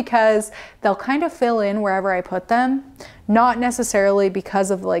so because they'll kind of fill in wherever I put them, not necessarily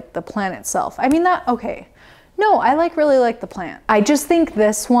because of like the plant itself. I mean, that, okay, no, I really like the plant. I just think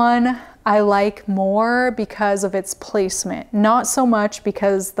this one I like more because of its placement, not so much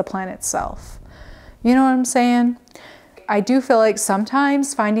because the plant itself. You know what I'm saying? I do feel like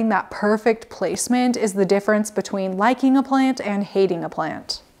sometimes finding that perfect placement is the difference between liking a plant and hating a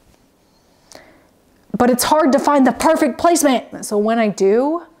plant. But it's hard to find the perfect placement. So when I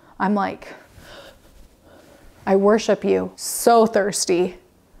do, I'm like, I worship you. So thirsty.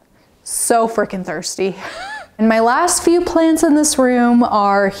 So freaking thirsty. And my last few plants in this room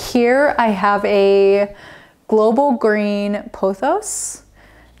are here. I have a global green pothos.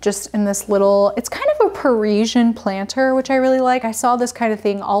 Just in this little, it's kind of a Parisian planter, which I really like. I saw this kind of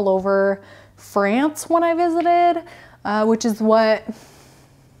thing all over France when I visited. which is what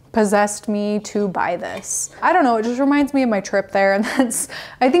possessed me to buy this. I don't know, it just reminds me of my trip there, and that's,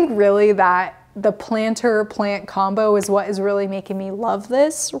 I think really that the planter plant combo is what is really making me love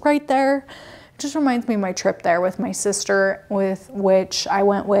this right there. It just reminds me of my trip there with my sister, with which I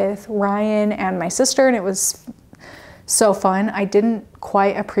went with Ryan and my sister, and it was so fun. I didn't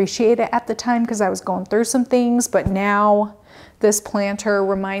quite appreciate it at the time because I was going through some things, but now this planter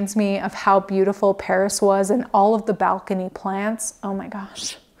reminds me of how beautiful Paris was and all of the balcony plants. Oh my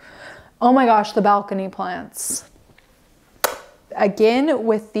gosh. Oh my gosh, the balcony plants. Again,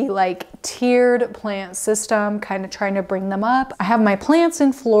 with the like tiered plant system, kind of trying to bring them up. I have my plants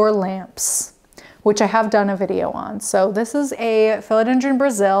and floor lamps, which I have done a video on. So this is a Philodendron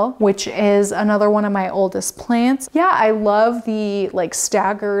Brazil, which is another one of my oldest plants. Yeah, I love the like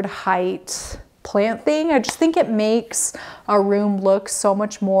staggered height plant thing. I just think it makes a room look so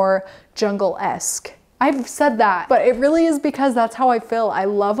much more jungle-esque. I've said that, but it really is because that's how I feel. I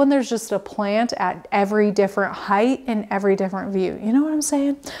love when there's just a plant at every different height and every different view. You know what I'm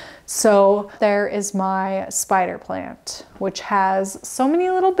saying? So there is my spider plant, which has so many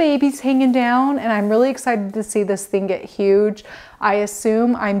little babies hanging down, and I'm really excited to see this thing get huge. I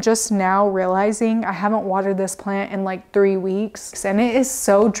assume I'm just now realizing I haven't watered this plant in like 3 weeks, and it is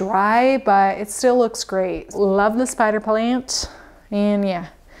so dry, but it still looks great. Love the spider plant, and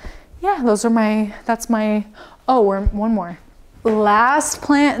yeah, those are my, that's my, oh, one more. Last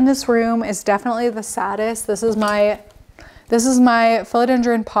plant in this room is definitely the saddest. This is my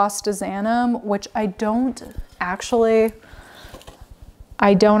Philodendron postazanum, which I don't actually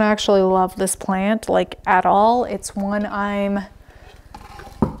love this plant like at all. It's one I'm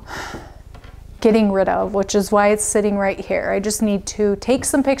getting rid of, which is why it's sitting right here. I just need to take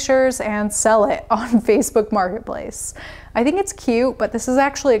some pictures and sell it on Facebook Marketplace. I think it's cute, but this is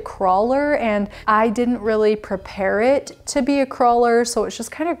actually a crawler, and I didn't really prepare it to be a crawler, so it's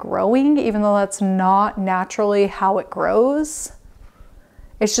just kind of growing, even though that's not naturally how it grows.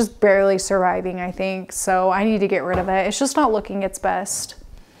 It's just barely surviving, I think, so I need to get rid of it. It's just not looking its best.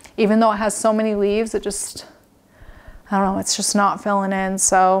 Even though it has so many leaves, it just, I don't know, it's just not filling in,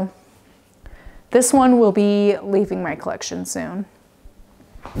 so this one will be leaving my collection soon.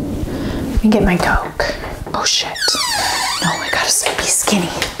 Let me get my Coke. Oh shit. No, I gotta say, be skinny,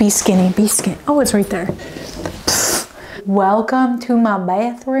 be skinny, be skinny. Oh, it's right there. Welcome to my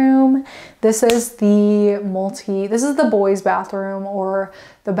bathroom. This is the boys' bathroom, or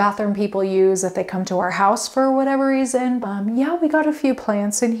the bathroom people use if they come to our house for whatever reason. Yeah, we got a few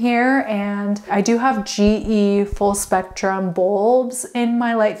plants in here, and I do have GE full spectrum bulbs in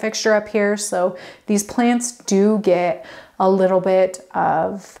my light fixture up here. So these plants do get a little bit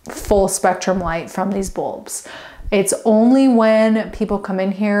of full spectrum light from these bulbs. It's only when people come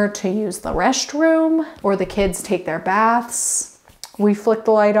in here to use the restroom or the kids take their baths, we flick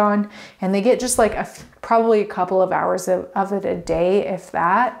the light on, and they get just like probably a couple of hours of it a day, if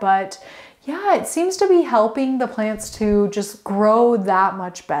that. But yeah, it seems to be helping the plants to just grow that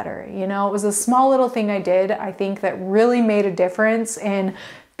much better. You know, it was a small little thing I did, I think, that really made a difference in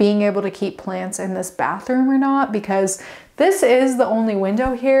being able to keep plants in this bathroom or not, because this is the only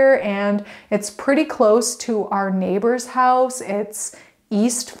window here, and it's pretty close to our neighbor's house. It's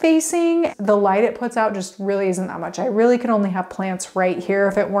east facing. The light it puts out just really isn't that much. I really could only have plants right here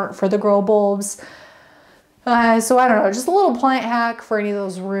if it weren't for the grow bulbs. So I don't know, just a little plant hack for any of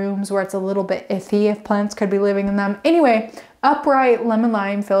those rooms where it's a little bit iffy if plants could be living in them. Anyway, upright lemon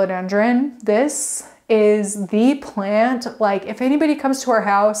lime philodendron. This is the plant, like if anybody comes to our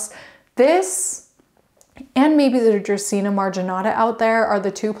house, this and maybe the Dracaena marginata out there are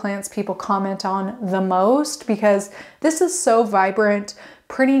the two plants people comment on the most, because this is so vibrant,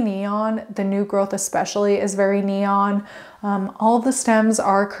 pretty neon. The new growth especially is very neon. All of the stems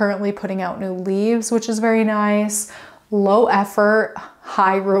are currently putting out new leaves, which is very nice. Low effort,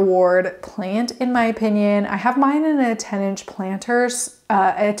 high reward plant, in my opinion. I have mine in a 10-inch planter,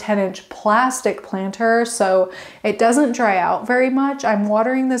 a 10-inch plastic planter, so it doesn't dry out very much. I'm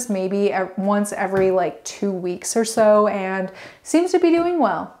watering this maybe once every like 2 weeks or so, and seems to be doing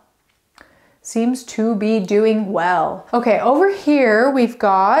well. Seems to be doing well. Okay, over here we've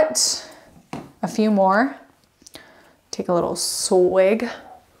got a few more. Take a little swig.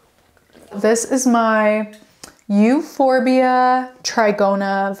 This is my Euphorbia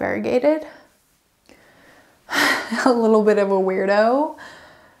trigona variegated. A little bit of a weirdo,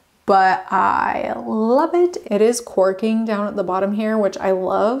 but I love it. It is corking down at the bottom here, which I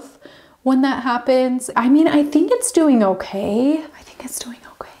love when that happens. I mean, I think it's doing okay. I think it's doing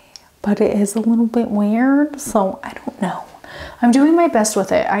okay, but it is a little bit weird, so I don't know. I'm doing my best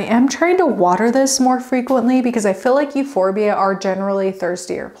with it. I am trying to water this more frequently because I feel like euphorbia are generally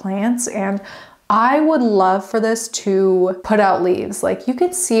thirstier plants, and I would love for this to put out leaves. Like you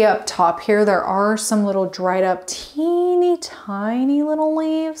can see up top here, there are some little dried up teeny tiny little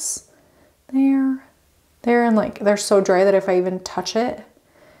leaves there. And like they're so dry that if I even touch it,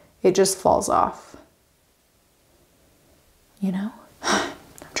 it just falls off. You know? I'm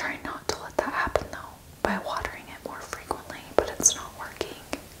trying not to let that happen though by watering it more frequently, but it's not working.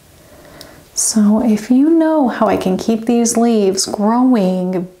 So if you know how I can keep these leaves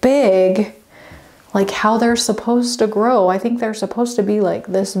growing big, like how they're supposed to grow, I think they're supposed to be like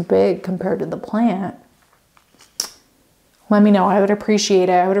this big compared to the plant. Let me know. I would appreciate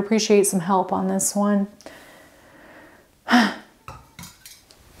it. I would appreciate some help on this one. There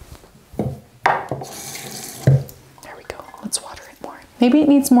we go. Let's water it more. Maybe it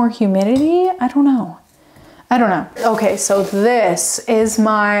needs more humidity. I don't know. Okay, so this is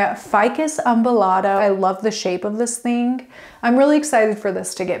my Ficus umbellata. I love the shape of this thing. I'm really excited for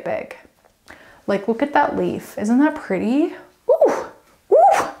this to get big. Like, look at that leaf. Isn't that pretty? Ooh,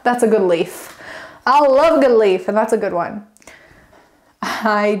 ooh, that's a good leaf. I love a good leaf, and that's a good one.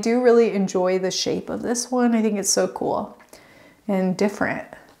 I do really enjoy the shape of this one. I think it's so cool and different.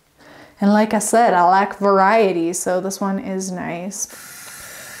 And like I said, I like variety, so this one is nice.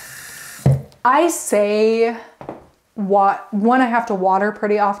 I say one, I have to water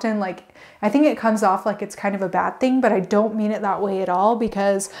pretty often. Like, I think it comes off like it's kind of a bad thing, but I don't mean it that way at all,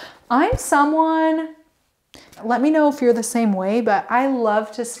 because I'm someone, let me know if you're the same way, but I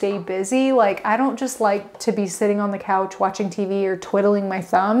love to stay busy. Like, I don't just like to be sitting on the couch watching TV or twiddling my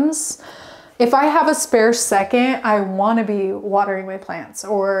thumbs. If I have a spare second, I want to be watering my plants,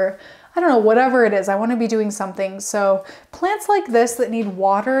 or I don't know, whatever it is, I want to be doing something. So plants like this that need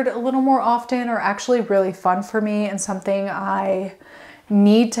watered a little more often are actually really fun for me and something I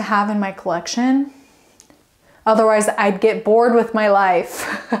need to have in my collection. Otherwise, I'd get bored with my life.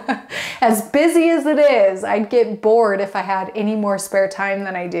 As busy as it is, I'd get bored if I had any more spare time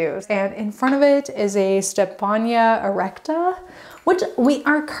than I do. And in front of it is a Stephania erecta, which we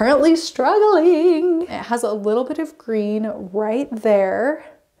are currently struggling. It has a little bit of green right there.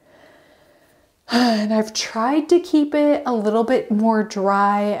 And I've tried to keep it a little bit more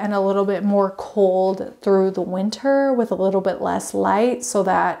dry and a little bit more cold through the winter with a little bit less light, so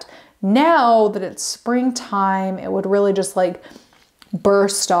that now that it's springtime, it would really just like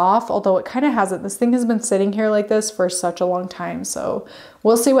burst off, although it kind of hasn't. This thing has been sitting here like this for such a long time, so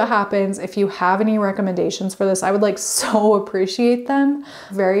we'll see what happens. If you have any recommendations for this, I would like so appreciate them.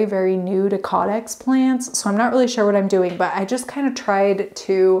 Very, very new to Caudex plants, so I'm not really sure what I'm doing, but I just kind of tried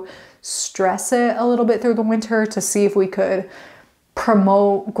to stress it a little bit through the winter to see if we could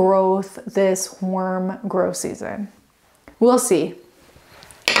promote growth this warm grow season. We'll see.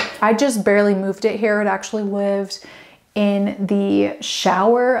 I just barely moved it here. It actually lived in the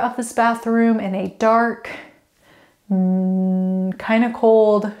shower of this bathroom in a dark, kind of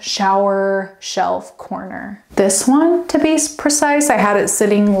cold shower shelf corner. This one, to be precise, I had it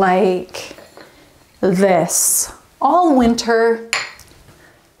sitting like this all winter.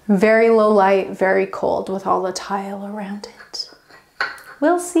 Very low light, very cold with all the tile around it.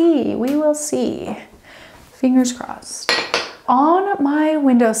 We'll see, we will see. Fingers crossed. On my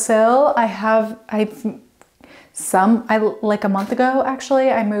windowsill, like a month ago, actually,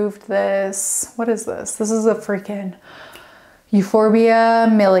 I moved this. What is this? This is a freaking Euphorbia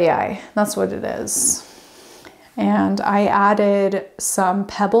millii. That's what it is. And I added some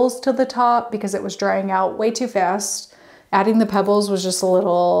pebbles to the top because it was drying out way too fast. Adding the pebbles was just a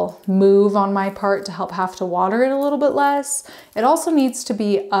little move on my part to help have to water it a little bit less. It also needs to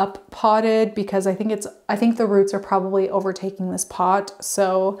be up potted because I think the roots are probably overtaking this pot.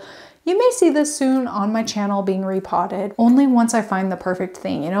 So you may see this soon on my channel being repotted, only once I find the perfect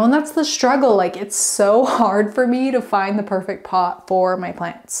thing, you know, and that's the struggle. Like, it's so hard for me to find the perfect pot for my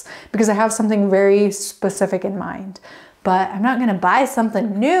plants because I have something very specific in mind. But I'm not gonna buy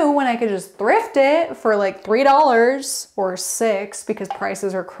something new when I could just thrift it for like $3 or $6 because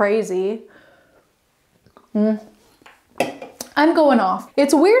prices are crazy. I'm going off.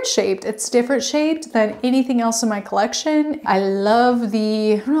 It's weird shaped. It's different shaped than anything else in my collection. I love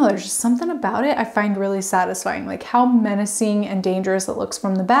I don't know, there's just something about it I find really satisfying, like how menacing and dangerous it looks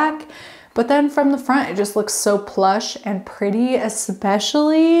from the back. But then from the front, it just looks so plush and pretty,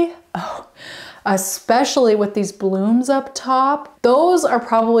 especially with these blooms up top. Those are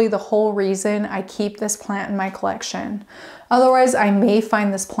probably the whole reason I keep this plant in my collection. Otherwise, I may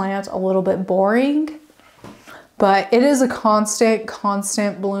find this plant a little bit boring, but it is a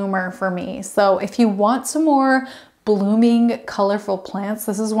constant bloomer for me. So if you want some more blooming, colorful plants,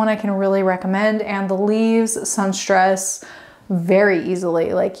 this is one I can really recommend. And the leaves sun stress very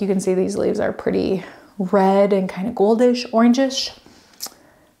easily. Like you can see these leaves are pretty red and kind of goldish, orangish.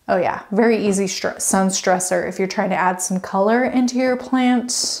 Oh yeah, very easy sun stressor if you're trying to add some color into your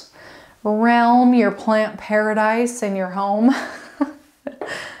plant realm, your plant paradise in your home.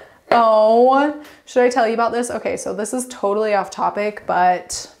 Oh, should I tell you about this? Okay, so this is totally off topic,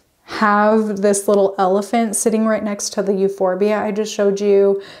 but have this little elephant sitting right next to the euphorbia I just showed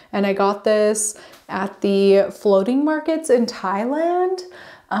you. And I got this at the floating markets in Thailand.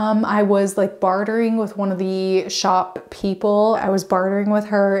 I was like bartering with one of the shop people. I was bartering with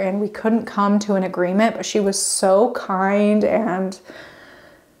her and we couldn't come to an agreement, but she was so kind and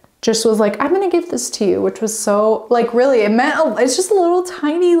just was like, I'm gonna give this to you, which was so, like, really, it meant, it's just a little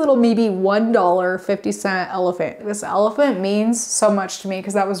tiny little, maybe $1.50 elephant. This elephant means so much to me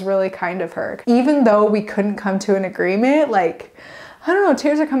because that was really kind of her. Even though we couldn't come to an agreement, like, I don't know,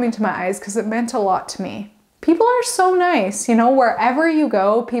 tears are coming to my eyes because it meant a lot to me. People are so nice, you know, wherever you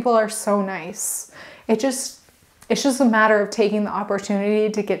go, people are so nice. It's just a matter of taking the opportunity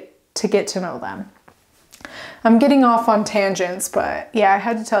to get to know them. I'm getting off on tangents, but yeah, I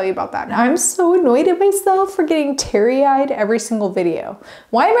had to tell you about that. I'm so annoyed at myself for getting teary-eyed every single video.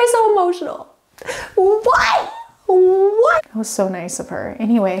 Why am I so emotional? Why? What? That was so nice of her.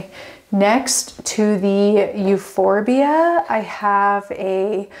 Anyway, next to the euphorbia, I have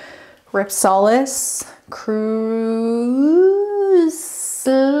a Rhipsalis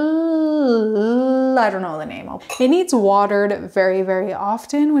I don't know the name. It needs watered very, very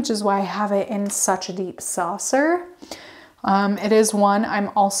often, which is why I have it in such a deep saucer. It is one I'm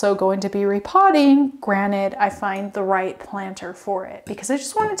also going to be repotting. Granted, I find the right planter for it because I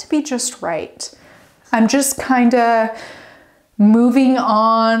just want it to be just right. I'm just kind of moving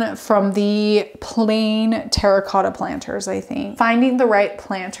on from the plain terracotta planters, I think. Finding the right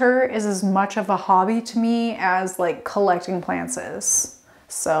planter is as much of a hobby to me as like collecting plants is.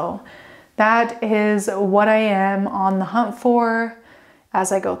 So that is what I am on the hunt for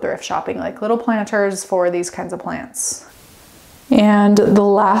as I go thrift shopping, like little planters for these kinds of plants. And the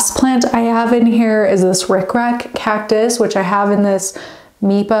last plant I have in here is this rickrack cactus, which I have in this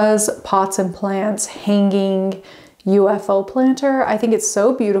Mipa's Pots and Plants hanging UFO planter. I think it's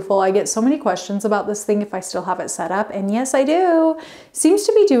so beautiful. I get so many questions about this thing if I still have it set up, and yes, I do. Seems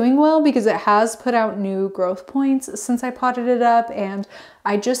to be doing well because it has put out new growth points since I potted it up, and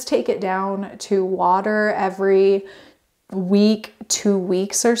I just take it down to water every week, 2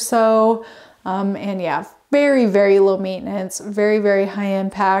 weeks or so. And yeah, very, very low maintenance, very, very high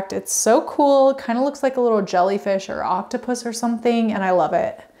impact. It's so cool. Kind of looks like a little jellyfish or octopus or something, and I love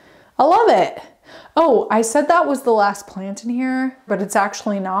it. I love it. Oh, I said that was the last plant in here, but it's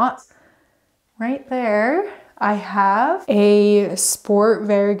actually not. Right there, I have a sport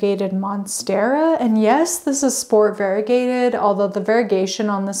variegated monstera. And yes, this is sport variegated, although the variegation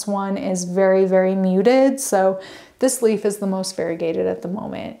on this one is very, very muted. So this leaf is the most variegated at the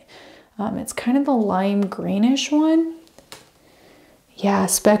moment. It's kind of a lime greenish one. Yeah,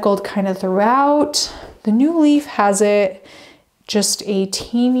 speckled kind of throughout. The new leaf has it just a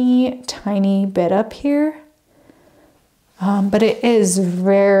teeny tiny bit up here, but it is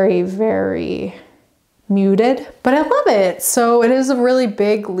very, very muted, but I love it. So it is a really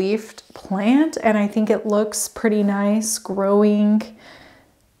big leafed plant, and I think it looks pretty nice growing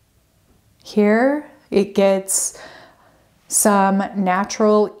here. It gets some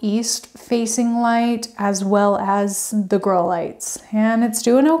natural east facing light as well as the grow lights, and it's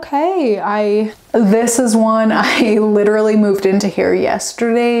doing okay. This is one I literally moved into here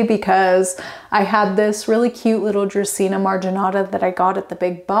yesterday because I had this really cute little Dracaena marginata that I got at the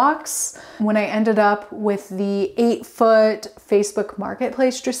big box. When I ended up with the 8-foot Facebook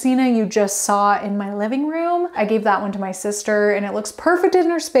Marketplace Dracaena you just saw in my living room, I gave that one to my sister and it looks perfect in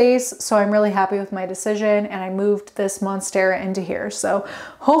her space, so I'm really happy with my decision, and I moved this Monstera into here. So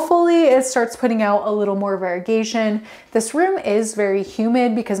hopefully it starts putting out a little more variegation. This room is very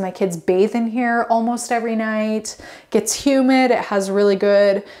humid because my kids bathe in here almost every night. It gets humid, it has really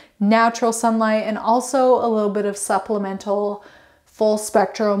good natural sunlight, and also a little bit of supplemental full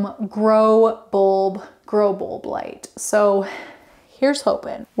spectrum grow bulb light. So here's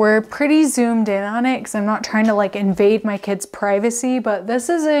hoping. We're pretty zoomed in on it because I'm not trying to like invade my kids' privacy, but this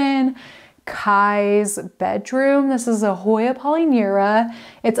is in Kai's bedroom. This is a Hoya polyneura.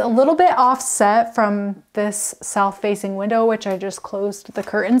 It's a little bit offset from this south-facing window, which I just closed the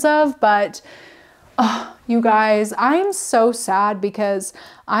curtains of, but Oh, you guys, I'm so sad because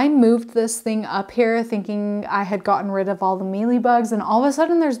I moved this thing up here thinking I had gotten rid of all the mealybugs, and all of a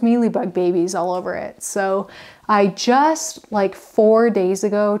sudden there's mealybug babies all over it. So I just like 4 days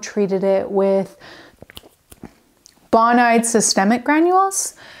ago treated it with Bonide systemic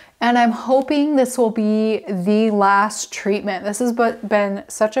granules, and I'm hoping this will be the last treatment. This has been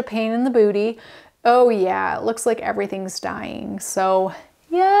such a pain in the booty. Oh yeah, it looks like everything's dying. So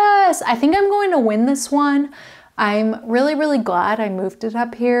yes, I think I'm going to win this one. I'm really, really glad I moved it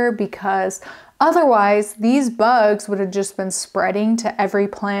up here because otherwise these bugs would have just been spreading to every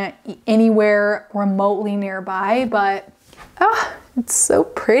plant anywhere remotely nearby, but it's so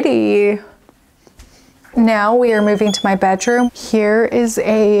pretty. Now we are moving to my bedroom. Here is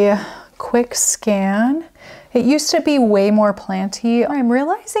a quick scan. It used to be way more planty. I'm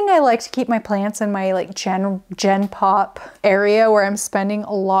realizing I like to keep my plants in my like Gen Pop area where I'm spending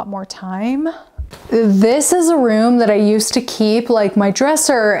a lot more time. This is a room that I used to keep like my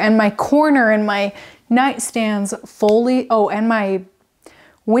dresser and my corner and my nightstands fully, and my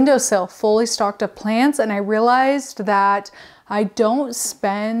windowsill fully stocked of plants. And I realized that I don't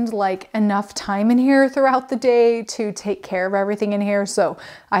spend like enough time in here throughout the day to take care of everything in here. So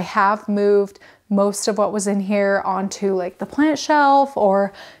I have moved most of what was in here onto like the plant shelf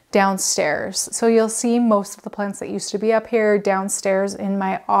or downstairs. So you'll see most of the plants that used to be up here downstairs in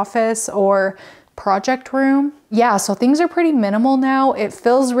my office or project room. Yeah, so things are pretty minimal now. It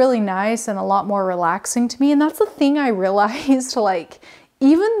feels really nice and a lot more relaxing to me. And that's the thing I realized, like,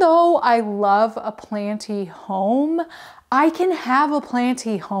 even though I love a planty home, I can have a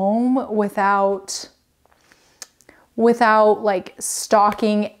planty home without like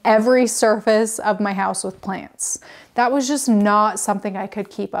stocking every surface of my house with plants. That was just not something I could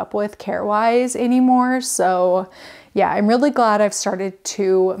keep up with care-wise anymore. So yeah, I'm really glad I've started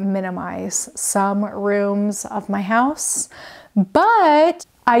to minimize some rooms of my house, but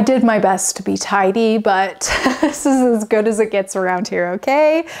I did my best to be tidy, but this is as good as it gets around here,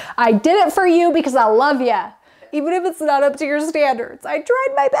 okay? I did it for you because I love you. Even if it's not up to your standards, I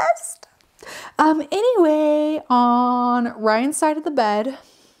tried my best. Anyway, on Ryan's side of the bed,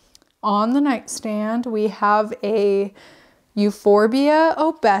 on the nightstand, we have a Euphorbia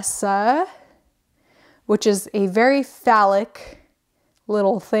obesa, which is a very phallic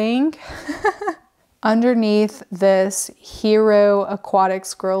little thing. Underneath this Hero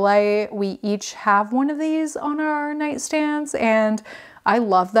Aquatics grow light, we each have one of these on our nightstands, and I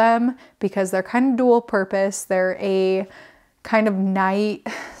love them because they're kind of dual purpose. They're a kind of night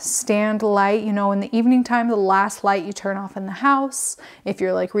stand light, you know, in the evening time, the last light you turn off in the house. If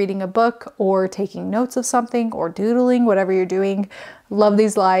you're like reading a book or taking notes of something or doodling, whatever you're doing, love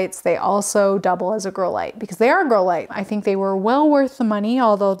these lights. They also double as a grow light because they are a grow light. I think they were well worth the money,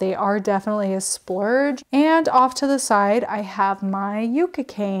 although they are definitely a splurge. And off to the side, I have my Yucca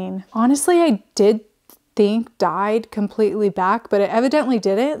cane. Honestly, I did think died completely back, but it evidently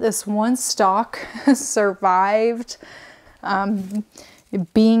didn't. This one stalk survived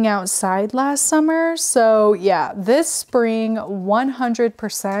being outside last summer. So yeah, this spring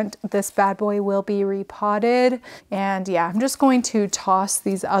 100% this bad boy will be repotted. And yeah, I'm just going to toss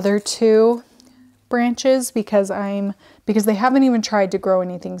these other two branches because they haven't even tried to grow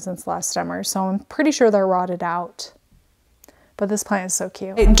anything since last summer. So I'm pretty sure they're rotted out. But this plant is so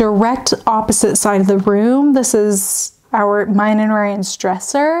cute. Direct opposite side of the room, this is mine and Ryan's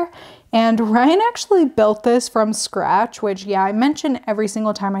dresser. And Ryan actually built this from scratch, which yeah, I mention every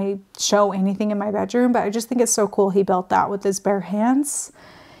single time I show anything in my bedroom, but I just think it's so cool he built that with his bare hands.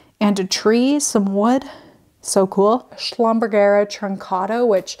 And a tree, some wood, so cool. Schlumbergera truncata,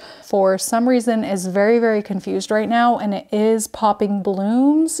 which for some reason is very, very confused right now, and it is popping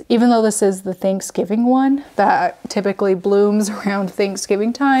blooms, even though this is the Thanksgiving one that typically blooms around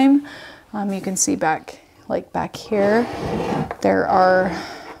Thanksgiving time. You can see back here, there are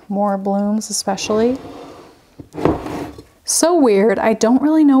more blooms especially. So weird. I don't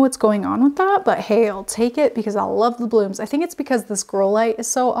really know what's going on with that, but hey, I'll take it because I love the blooms. I think it's because this grow light is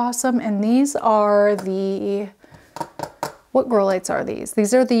so awesome. And these are what grow lights are these?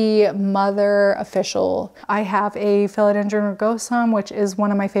 These are the Mother Official. I have a Philodendron rugosum, which is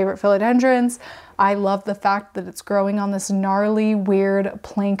one of my favorite philodendrons. I love the fact that it's growing on this gnarly, weird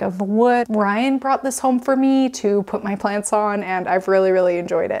plank of wood. Ryan brought this home for me to put my plants on, and I've really, really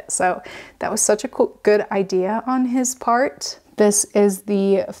enjoyed it. So that was such a good idea on his part. This is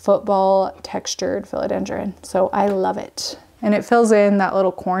the football textured philodendron, so I love it. And it fills in that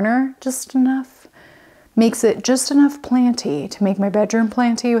little corner just enough. Makes it just enough planty to make my bedroom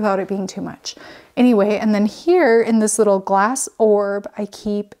planty without it being too much. Anyway, and then here in this little glass orb, I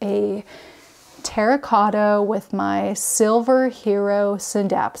keep a terracotta with my Silver Hero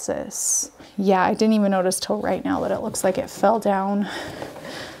Scindapsus. Yeah, I didn't even notice till right now that it looks like it fell down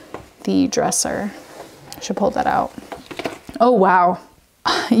the dresser. I should pull that out. Oh, wow.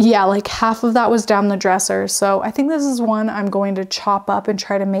 Yeah, like half of that was down the dresser. So I think this is one I'm going to chop up and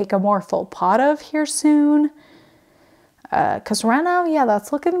try to make a more full pot of here soon. Because right now, yeah,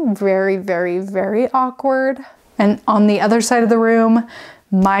 that's looking very, very, very awkward. And on the other side of the room,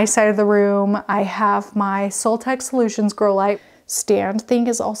 my side of the room, I have my Soltech Solutions grow light stand thing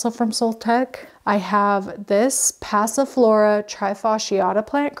is also from Soltech. I have this Passiflora trifasciata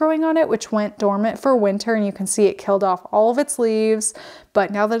plant growing on it, which went dormant for winter, and you can see it killed off all of its leaves.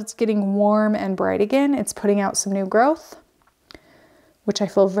 But now that it's getting warm and bright again, it's putting out some new growth, which I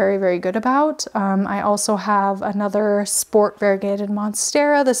feel very, very good about. I also have another sport variegated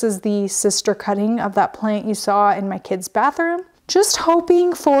monstera. This is the sister cutting of that plant you saw in my kids' bathroom. Just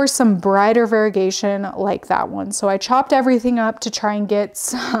hoping for some brighter variegation like that one. So I chopped everything up to try and get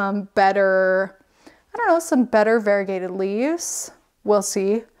some better, I don't know, some better variegated leaves. We'll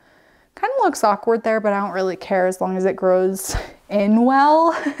see. Kind of looks awkward there, but I don't really care as long as it grows in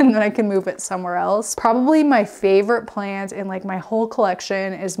well, and then I can move it somewhere else. Probably my favorite plant in like my whole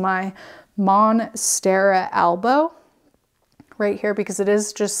collection is my Monstera albo right here, because it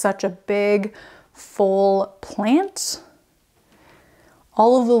is just such a big full plant.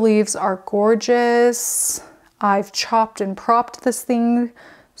 All of the leaves are gorgeous. I've chopped and propped this thing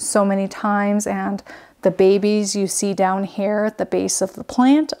so many times, and the babies you see down here at the base of the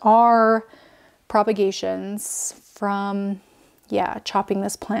plant are propagations from, yeah, chopping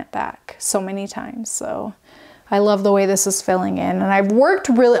this plant back so many times. So I love the way this is filling in, and I've worked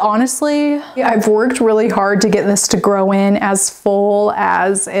really, honestly, I've worked really hard to get this to grow in as full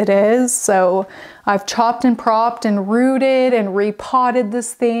as it is. So I've chopped and propped and rooted and repotted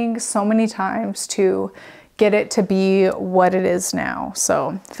this thing so many times to get it to be what it is now.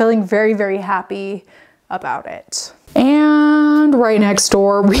 So feeling very, very happy about it. And right next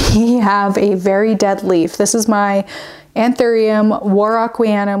door, we have a very dead leaf. This is my Anthurium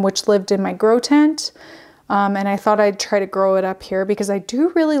warocquianum, which lived in my grow tent. And I thought I'd try to grow it up here because I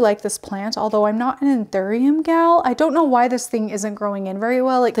do really like this plant, although I'm not an Anthurium gal. I don't know why this thing isn't growing in very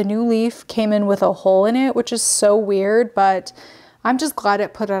well. Like the new leaf came in with a hole in it, which is so weird, but I'm just glad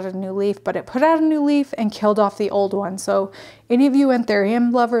it put out a new leaf. But it put out a new leaf and killed off the old one. So any of you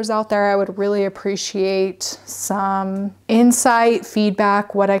Anthurium lovers out there, I would really appreciate some insight,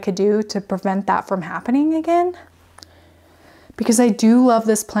 feedback, what I could do to prevent that from happening again. Because I do love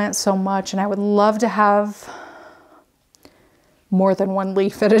this plant so much, and I would love to have more than one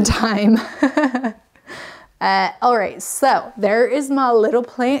leaf at a time. All right, so there is my little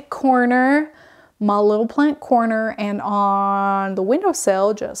plant corner. And on the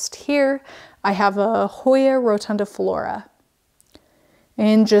windowsill just here, I have a Hoya rotundiflora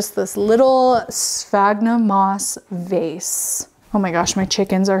in just this little sphagnum moss vase. Oh my gosh, my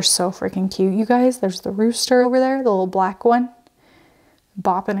chickens are so freaking cute, you guys. There's the rooster over there, the little black one,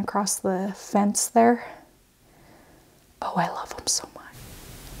 bopping across the fence there. Oh, I love them so much.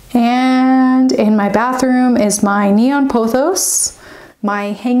 And in my bathroom is my neon pothos, my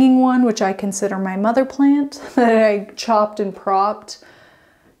hanging one, which I consider my mother plant that I chopped and propped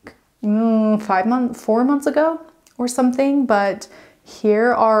 4 months ago or something. But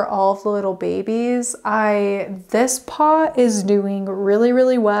here are all of the little babies. This pot is doing really,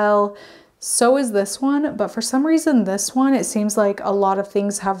 really well. So is this one, but for some reason this one, it seems like a lot of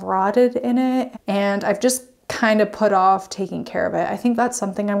things have rotted in it, and I've just kind of put off taking care of it. I think that's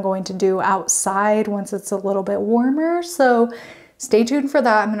something I'm going to do outside once it's a little bit warmer. So stay tuned for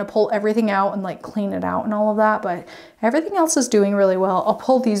that. I'm gonna pull everything out and like clean it out and all of that, but everything else is doing really well. I'll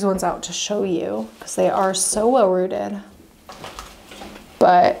pull these ones out to show you because they are so well rooted.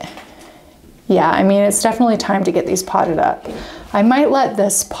 But yeah, I mean, it's definitely time to get these potted up. I might let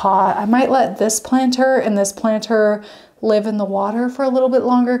this planter and this planter live in the water for a little bit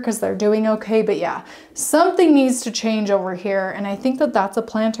longer because they're doing okay. But yeah, something needs to change over here. And I think that that's a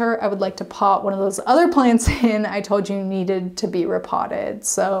planter I would like to pot one of those other plants in I told you needed to be repotted.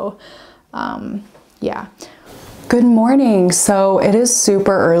 So yeah. Good morning. So it is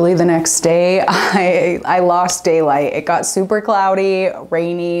super early the next day. I lost daylight. It got super cloudy,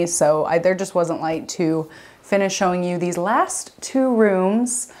 rainy, so there just wasn't light to finish showing you these last 2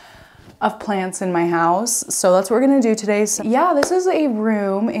 rooms of plants in my house. So that's what we're gonna do today. So yeah, this is a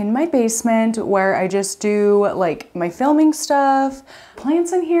room in my basement where I just do like my filming stuff.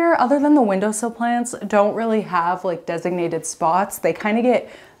 Plants in here, other than the windowsill plants, don't really have like designated spots. They kind of get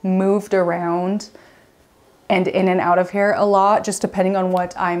moved around and in and out of here a lot, just depending on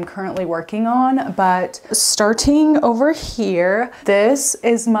what I'm currently working on. But starting over here, this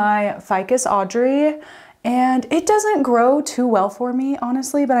is my Ficus Audrey, and it doesn't grow too well for me,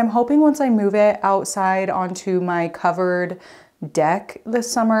 honestly, but I'm hoping once I move it outside onto my covered deck this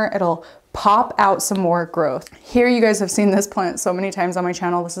summer, it'll pop out some more growth. Here, you guys have seen this plant so many times on my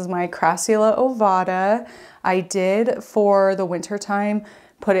channel. This is my Crassula ovata. I did, for the winter time,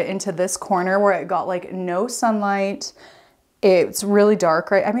 put it into this corner where it got like no sunlight. It's really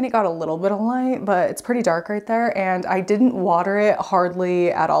dark, right? I mean, it got a little bit of light, but it's pretty dark right there. And I didn't water it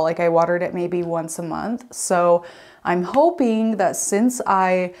hardly at all. Like, I watered it maybe once a month. So I'm hoping that since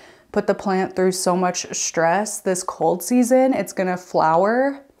I put the plant through so much stress this cold season, it's gonna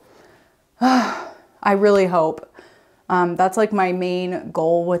flower. I really hope. That's like my main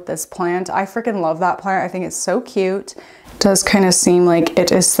goal with this plant. I freaking love that plant. I think it's so cute. It does kind of seem like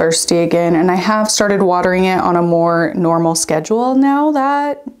it is thirsty again, and I have started watering it on a more normal schedule now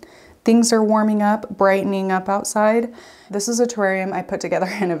that things are warming up, brightening up outside. This is a terrarium I put together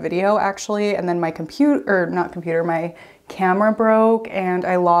in a video actually, and then my my camera broke and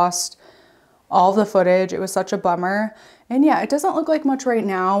I lost all the footage. It was such a bummer. And yeah, it doesn't look like much right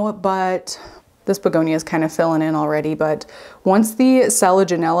now, but this begonia is kind of filling in already. But once the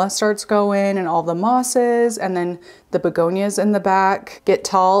Selaginella starts going and all the mosses and then the begonias in the back get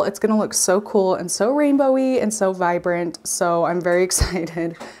tall, it's gonna look so cool and so rainbowy and so vibrant. So I'm very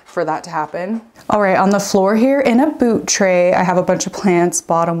excited for that to happen. All right, on the floor here in a boot tray, I have a bunch of plants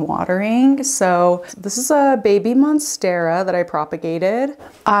bottom watering. So this is a baby monstera that I propagated.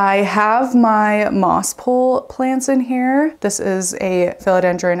 I have my moss pole plants in here. This is a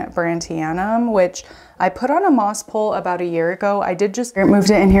Philodendron Brantianum, which I put on a moss pole about a year ago. I did just moved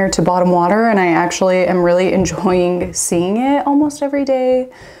it in here to bottom water, and I actually am really enjoying seeing it almost every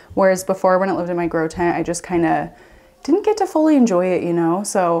day. Whereas before, when it lived in my grow tent, I just kind of didn't get to fully enjoy it, you know?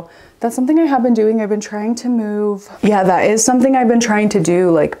 So that's something I have been doing. I've been trying to move. Yeah, that is something I've been trying to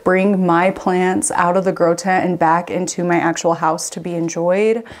do, like bring my plants out of the grow tent and back into my actual house to be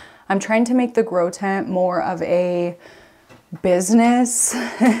enjoyed. I'm trying to make the grow tent more of a business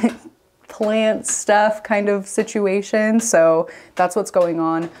plant stuff kind of situation. So that's what's going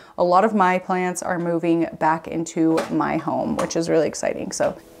on. A lot of my plants are moving back into my home, which is really exciting.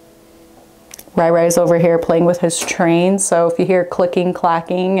 So Rai Rai's over here playing with his train. So if you hear clicking,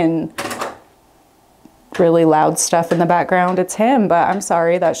 clacking, and really loud stuff in the background, it's him, but I'm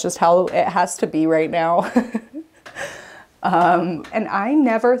sorry, that's just how it has to be right now. And I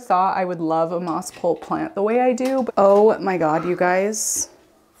never thought I would love a moss pole plant the way I do. But oh my God, you guys.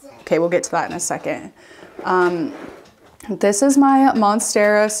 Okay, we'll get to that in a second. This is my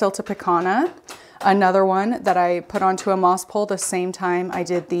Monstera siltepecana. Another one that I put onto a moss pole the same time I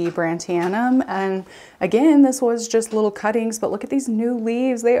did the Brantianum. And again, this was just little cuttings, but look at these new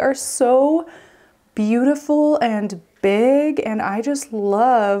leaves. They are so beautiful and big. And I just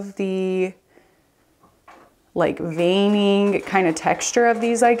love the like veining kind of texture of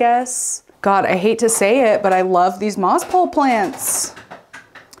these, I guess. God, I hate to say it, but I love these moss pole plants.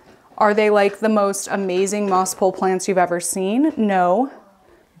 Are they like the most amazing moss pole plants you've ever seen? No,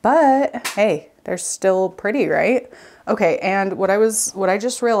 but hey, they're still pretty, right? Okay, and what I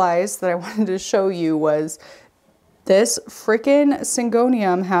just realized that I wanted to show you was this freaking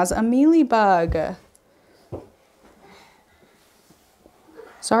Syngonium has a mealybug.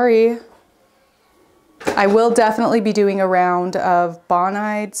 Sorry. I will definitely be doing a round of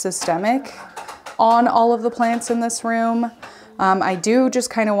Bonide systemic on all of the plants in this room. I do just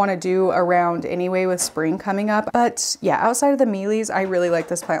kind of want to do a round anyway with spring coming up. But yeah, outside of the mealies, I really like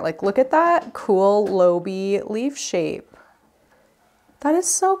this plant. Like, look at that cool lobe leaf shape. That is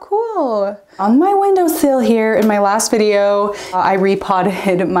so cool. On my windowsill here in my last video, I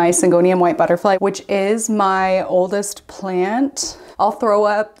repotted my Syngonium white butterfly, which is my oldest plant. I'll throw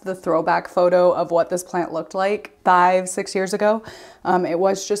up the throwback photo of what this plant looked like 5-6 years ago. It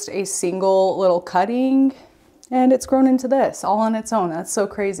was just a single little cutting, and it's grown into this all on its own. That's so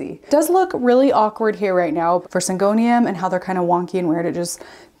crazy. It does look really awkward here right now for Syngonium and how they're kind of wonky and weird. It just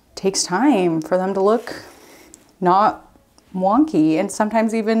takes time for them to look not wonky, and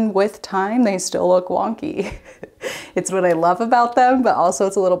sometimes even with time they still look wonky. It's what I love about them, but also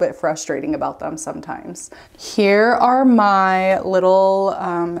it's a little bit frustrating about them sometimes. Here are my little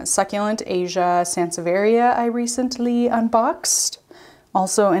succulent Asia Sansevieria I recently unboxed,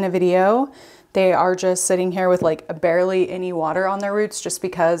 also in a video. They are just sitting here with like barely any water on their roots just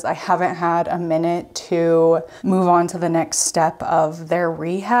because I haven't had a minute to move on to the next step of their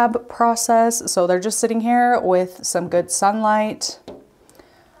rehab process. So they're just sitting here with some good sunlight.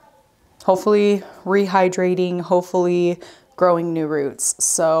 hopefully rehydrating, hopefully growing new roots.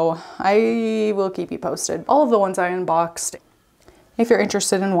 So I will keep you posted. All of the ones I unboxed, if you're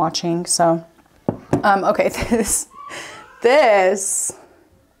interested in watching. So, okay, this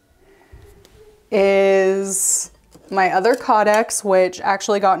is my other Codex, which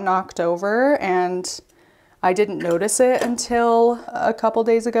actually got knocked over and I didn't notice it until a couple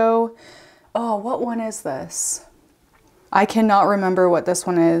days ago. Oh, what one is this? I cannot remember what this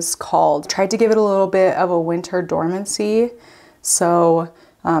one is called. Tried to give it a little bit of a winter dormancy. So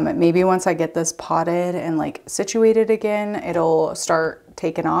maybe once I get this potted and like situated again, it'll start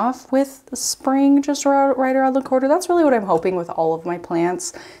taking off with spring just right around the corner. That's really what I'm hoping with all of my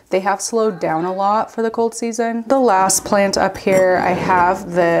plants. They have slowed down a lot for the cold season. The last plant up here, I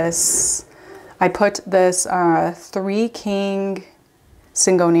have this, I put this Three King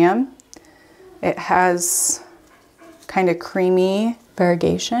Syngonium. It has kind of creamy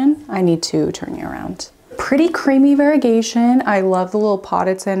variegation. I need to turn you around. Pretty creamy variegation. I love the little pot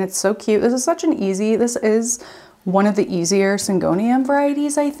it's in. It's so cute. This is such an easy, this is one of the easier Syngonium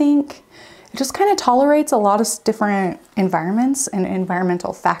varieties, I think. It just kind of tolerates a lot of different environments and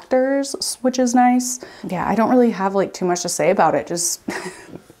environmental factors, which is nice. Yeah, I don't really have like too much to say about it. Just, I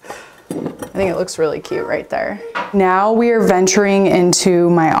think it looks really cute right there. Now we are venturing into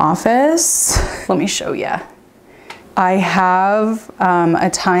my office. Let me show you. I have a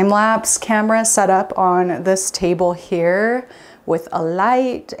time-lapse camera set up on this table here with a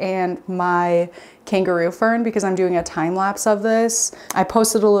light and my kangaroo fern because I'm doing a time-lapse of this. I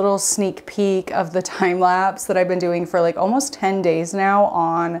posted a little sneak peek of the time-lapse that I've been doing for like almost 10 days now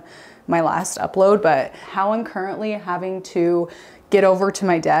on my last upload, but how I'm currently having to get over to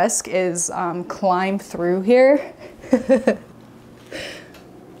my desk is climb through here.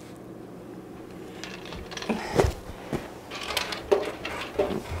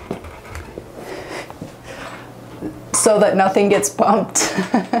 So that nothing gets bumped.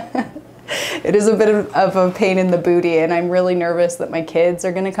 It is a bit of a pain in the booty, and I'm really nervous that my kids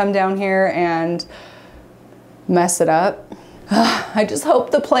are gonna come down here and mess it up. I just hope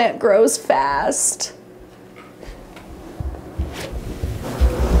the plant grows fast.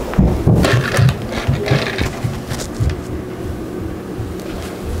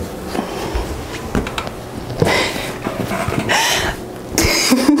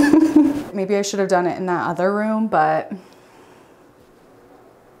 Maybe I should have done it in that other room, but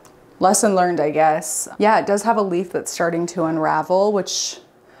lesson learned, I guess. Yeah, it does have a leaf that's starting to unravel, which,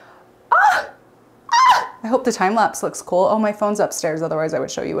 I hope the time lapse looks cool. Oh, my phone's upstairs, otherwise I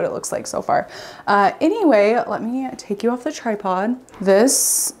would show you what it looks like so far. Anyway, let me take you off the tripod.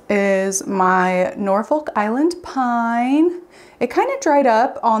 This is my Norfolk Island pine. It kind of dried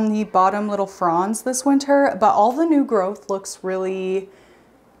up on the bottom little fronds this winter, but all the new growth looks really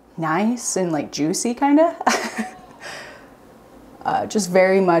nice and like juicy kind of. Just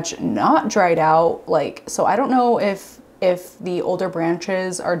very much not dried out. Like, so I don't know if the older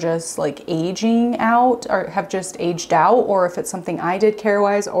branches are just like aging out or have just aged out, or if it's something I did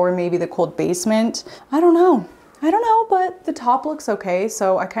care-wise, or maybe the cold basement. I don't know, but the top looks okay.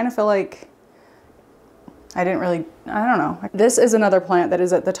 So I kind of feel like I don't know. This is another plant that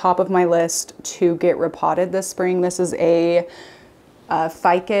is at the top of my list to get repotted this spring. This is a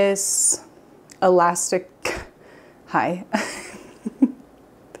Ficus elastic, hi.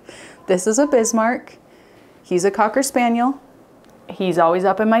 This is a Bismarck. He's a Cocker Spaniel. He's always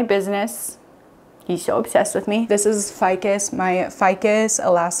up in my business. He's so obsessed with me. This is Ficus, my Ficus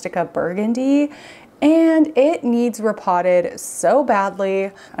elastica burgundy, and it needs repotted so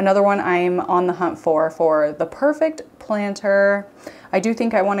badly. Another one I'm on the hunt for the perfect planter. I do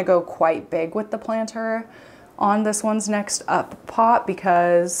think I want to go quite big with the planter on this one's next up pot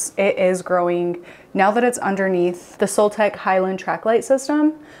because it is growing, now that it's underneath the Soltech Highland track light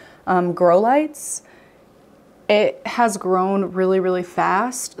system, grow lights, it has grown really, really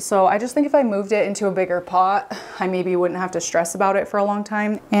fast. So I just think if I moved it into a bigger pot, I maybe wouldn't have to stress about it for a long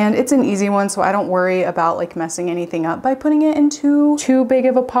time. And it's an easy one, so I don't worry about like messing anything up by putting it into too big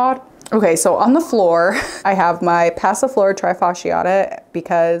of a pot. Okay, so on the floor, I have my Passiflora trifasciata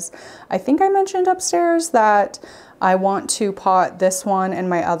because I think I mentioned upstairs that I want to pot this one and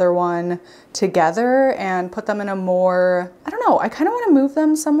my other one together and put them in a more, I don't know, I kind of want to move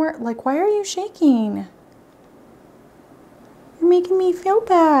them somewhere. Like, why are you shaking? You're making me feel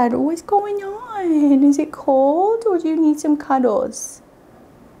bad. What's going on? Is it cold or do you need some cuddles?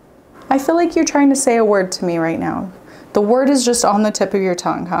 I feel like you're trying to say a word to me right now. The word is just on the tip of your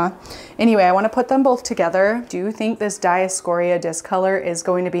tongue, huh? Anyway, I want to put them both together. Do you think this Dioscorea discolor is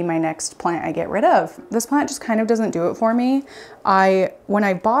going to be my next plant I get rid of? This plant just kind of doesn't do it for me. When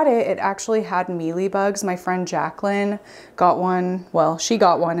I bought it, it actually had mealybugs. My friend Jacqueline got one. Well, she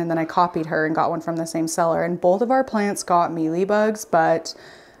got one and then I copied her and got one from the same seller. And both of our plants got mealybugs, but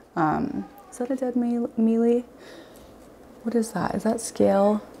is that a dead mealy? What is that? Is that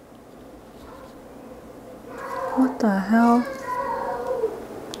scale? What the hell?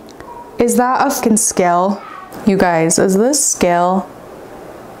 Is that a fucking scale? You guys, is this scale?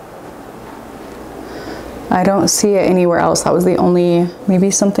 I don't see it anywhere else. That was the only, maybe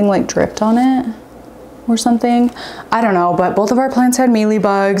something like dripped on it or something. I don't know, but both of our plants had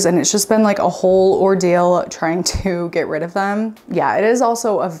mealybugs and it's just been like a whole ordeal trying to get rid of them. Yeah, it is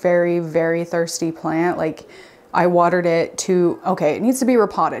also a very, very thirsty plant. Like, I watered it to, okay, it needs to be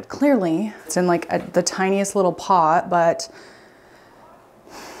repotted. Clearly, it's in like the tiniest little pot, but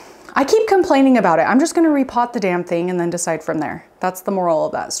I keep complaining about it. I'm just gonna repot the damn thing and then decide from there. That's the moral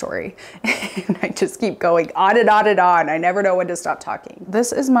of that story. And I just keep going on and on and on. I never know when to stop talking.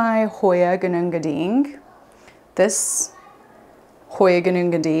 This is my Hoya Ganungading. This Hoya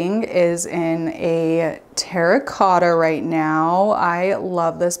Ganungading is in a terracotta right now. I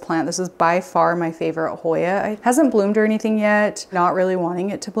love this plant. This is by far my favorite Hoya. It hasn't bloomed or anything yet. Not really wanting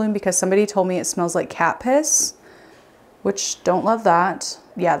it to bloom because somebody told me it smells like cat piss, which don't love that.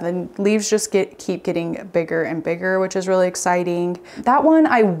 Yeah, the leaves just keep getting bigger and bigger, which is really exciting. That one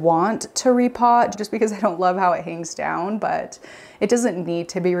I want to repot just because I don't love how it hangs down, but it doesn't need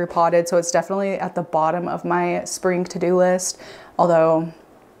to be repotted. So it's definitely at the bottom of my spring to-do list, although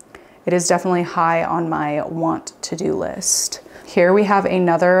it is definitely high on my want to-do list. Here we have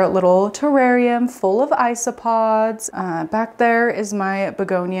another little terrarium full of isopods. Back there is my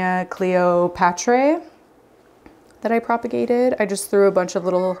Begonia Cleopatra that I propagated. I just threw a bunch of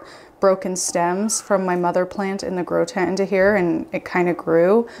little broken stems from my mother plant in the grow tent into here and it kind of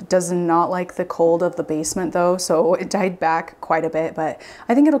grew. Does not like the cold of the basement though, so it died back quite a bit, but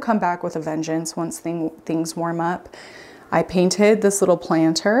I think it'll come back with a vengeance once things warm up. I painted this little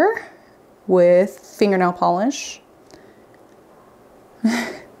planter with fingernail polish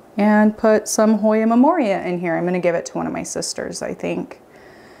and put some Hoya Memoria in here. I'm gonna give it to one of my sisters, I think.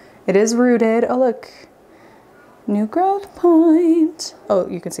 It is rooted. Oh, look. New growth point. Oh,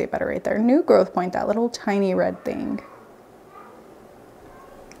 you can see it better right there. New growth point, that little tiny red thing.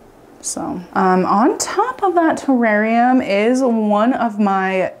 So, on top of that terrarium is one of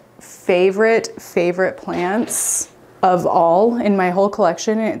my favorite plants of all in my whole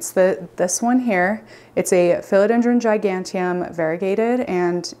collection. It's this one here. It's a Philodendron giganteum variegated,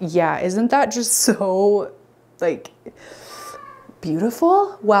 and yeah, isn't that just so like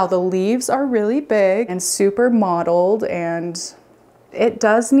beautiful? Wow, the leaves are really big and super mottled, and it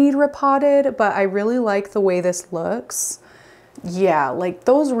does need repotted, but I really like the way this looks. Yeah, like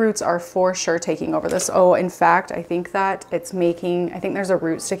those roots are for sure taking over this. Oh, in fact, I think that I think there's a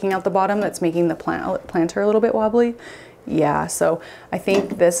root sticking out the bottom that's making the planter a little bit wobbly. Yeah, so I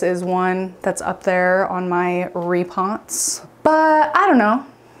think this is one that's up there on my repots, but I don't know.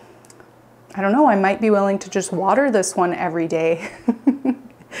 I might be willing to just water this one every day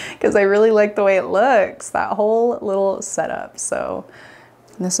because I really like the way it looks, that whole little setup. So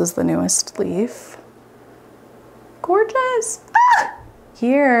this is the newest leaf. Gorgeous. Ah!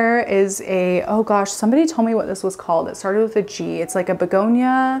 Here is a, oh gosh, somebody told me what this was called. It started with a G. It's like a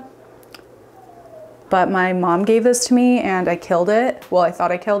begonia, but my mom gave this to me and I killed it. Well, I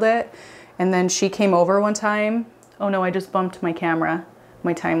thought I killed it. And then she came over one time. Oh no, I just bumped my camera.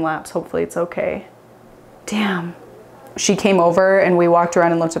 My time lapse, hopefully it's okay. Damn. She came over and we walked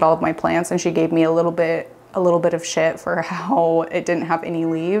around and looked at all of my plants and she gave me a little bit of shit for how it didn't have any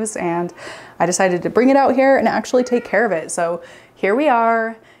leaves, and I decided to bring it out here and actually take care of it. So here we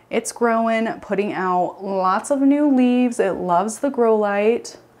are, it's growing, putting out lots of new leaves. It loves the grow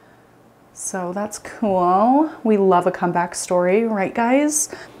light. So that's cool. We love a comeback story, right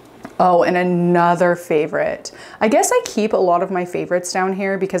guys? Oh, and another favorite. I guess I keep a lot of my favorites down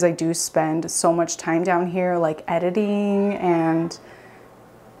here because I do spend so much time down here, like editing and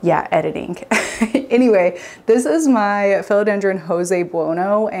yeah, editing. Anyway, this is my Philodendron Jose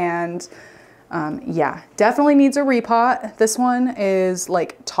Buono, and yeah, definitely needs a repot. This one is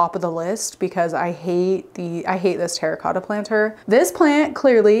like top of the list because I hate this terracotta planter. This plant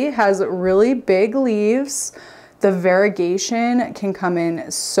clearly has really big leaves. The variegation can come in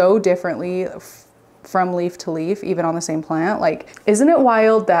so differently from leaf to leaf, even on the same plant. Like, isn't it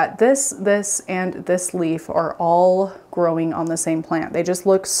wild that this, and this leaf are all growing on the same plant? They just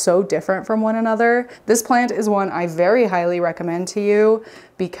look so different from one another. This plant is one I very highly recommend to you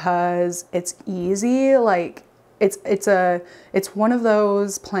because it's easy. Like, it's one of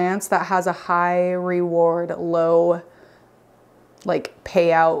those plants that has a high reward, low like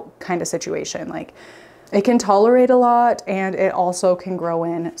payout kind of situation. Like, it can tolerate a lot and it also can grow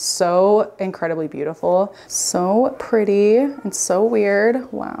in so incredibly beautiful. So pretty and so weird.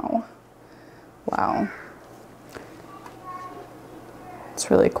 Wow. Wow. It's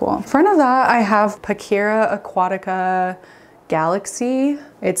really cool. In front of that, I have Pachira aquatica Galaxy.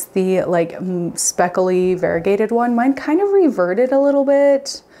 It's the like speckly variegated one. Mine kind of reverted a little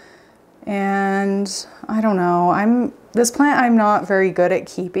bit. And I don't know, this plant I'm not very good at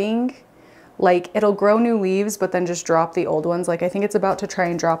keeping. Like, it'll grow new leaves, but then just drop the old ones. Like, I think it's about to try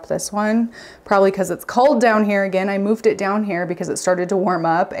and drop this one, probably because it's cold down here again. I moved it down here because it started to warm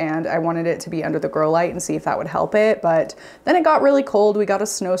up and I wanted it to be under the grow light and see if that would help it. But then it got really cold. We got a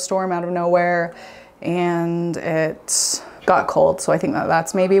snowstorm out of nowhere and it got cold. So I think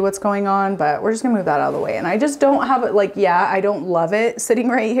that's maybe what's going on, but we're just gonna move that out of the way. And I just don't have it, like, yeah, I don't love it sitting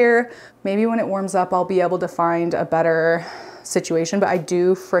right here. Maybe when it warms up, I'll be able to find a better situation, but I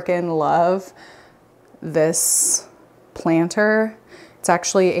do freaking love this planter. It's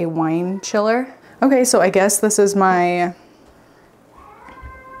actually a wine chiller. Okay, so I guess this is my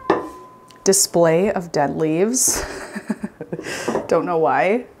display of dead leaves. Don't know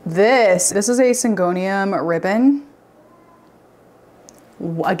why. This is a Syngonium ribbon.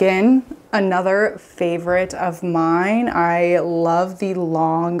 Again, another favorite of mine. I love the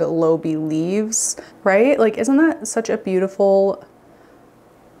long lobe leaves, right? Like, isn't that such a beautiful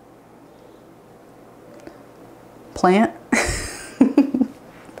plant?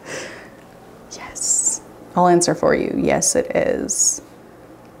 Yes, I'll answer for you. Yes, it is.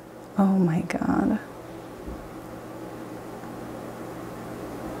 Oh my God.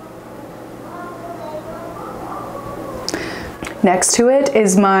 Next to it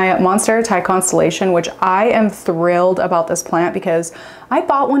is my Monstera Thai Constellation, which I am thrilled about this plant because I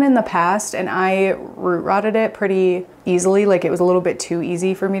bought one in the past and I root rotted it pretty easily. Like, it was a little bit too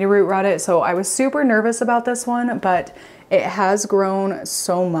easy for me to root rot it. So I was super nervous about this one, but it has grown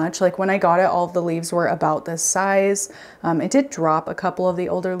so much. Like, when I got it, all of the leaves were about this size. It did drop a couple of the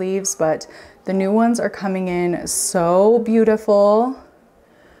older leaves, but the new ones are coming in so beautiful.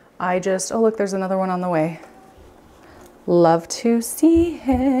 Oh look, there's another one on the way. Love to see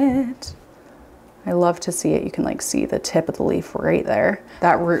it. I love to see it. You can like see the tip of the leaf right there.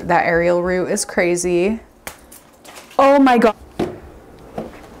 That root, that aerial root is crazy. Oh my God.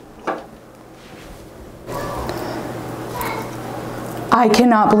 I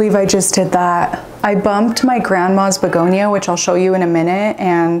cannot believe I just did that. I bumped my grandma's begonia, which I'll show you in a minute,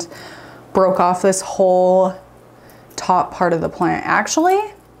 and broke off this whole top part of the plant.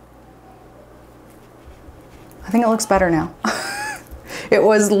 Actually, I think it looks better now. It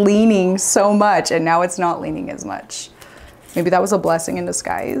was leaning so much and now it's not leaning as much. Maybe that was a blessing in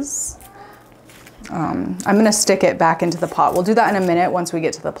disguise. I'm gonna stick it back into the pot. We'll do that in a minute once we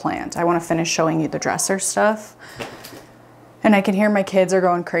get to the plant. I wanna finish showing you the dresser stuff. And I can hear my kids are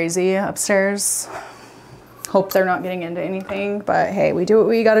going crazy upstairs. Hope they're not getting into anything, but hey, we do what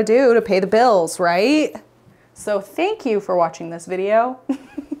we gotta do to pay the bills, right? So thank you for watching this video.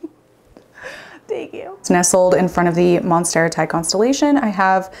 Thank you. It's nestled in front of the Monstera Thai Constellation. I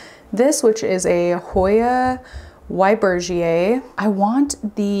have this, which is a Hoya Weibergier. I want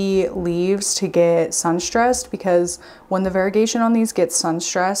the leaves to get sun stressed because when the variegation on these gets sun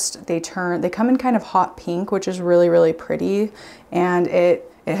stressed, they come in kind of hot pink, which is really, really pretty. And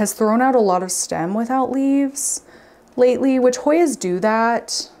it has thrown out a lot of stem without leaves lately, which Hoyas do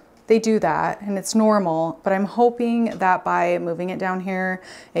that. They do that and it's normal, but I'm hoping that by moving it down here,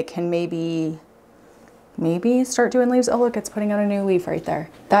 it can maybe start doing leaves. Oh look, it's putting out a new leaf right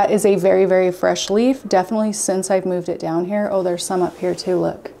there. That is a very, very fresh leaf, definitely since I've moved it down here. Oh, there's some up here too,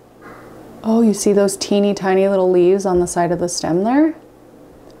 look. Oh, you see those teeny tiny little leaves on the side of the stem there?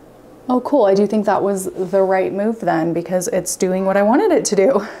 Oh cool, I do think that was the right move then because it's doing what I wanted it to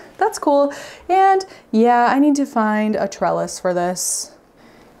do. That's cool. And yeah, I need to find a trellis for this.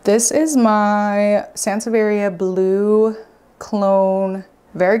 This is my Sansevieria Blue Clone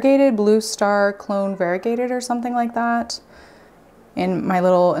Variegated, Blue Star Clone Variegated or something like that. In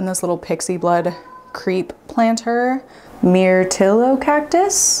this little pixie blood creep planter. Myrtillo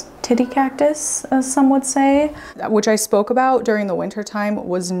cactus, titty cactus, as some would say, which I spoke about during the winter time,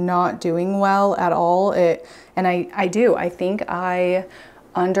 was not doing well at all. I think I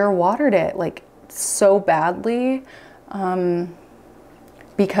underwatered it like so badly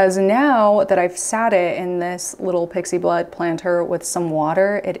because now that I've sat it in this little Pixie Blood planter with some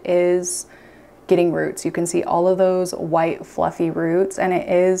water, it is getting roots. You can see all of those white fluffy roots, and it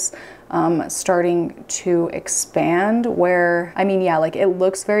is starting to expand where, I mean, yeah, like it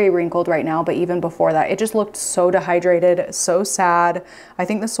looks very wrinkled right now, but even before that, it just looked so dehydrated, so sad. I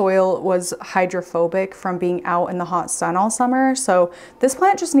think the soil was hydrophobic from being out in the hot sun all summer. So this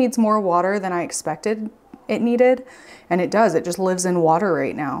plant just needs more water than I expected it needed. And it does, it just lives in water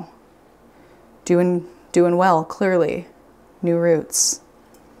right now. Doing well, clearly. New roots.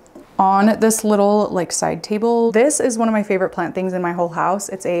 On this little like side table, this is one of my favorite plant things in my whole house.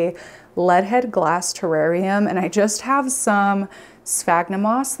 It's a leadhead glass terrarium, and I just have some sphagnum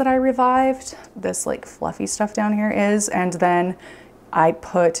moss that I revived. This like fluffy stuff down here is, and then I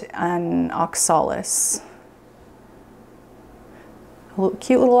put an oxalis.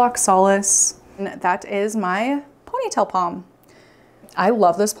 Cute little oxalis. And that is my ponytail palm. I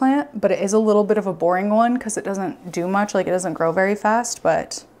love this plant, but it is a little bit of a boring one because it doesn't do much, like it doesn't grow very fast,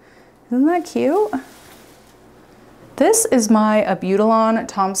 but isn't that cute? This is my Abutilon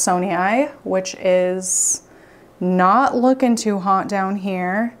Thomsonii, which is not looking too hot down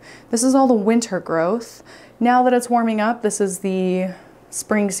here. This is all the winter growth. Now that it's warming up, this is the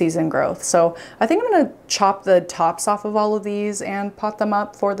spring season growth. So I think I'm gonna chop the tops off of all of these and pot them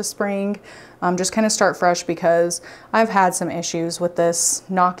up for the spring. Just kind of start fresh because I've had some issues with this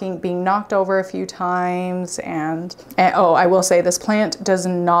being knocked over a few times. And oh, I will say this plant does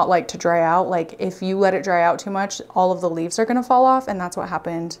not like to dry out. Like if you let it dry out too much, all of the leaves are gonna fall off, and that's what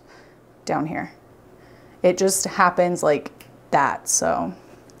happened down here. It just happens like that. So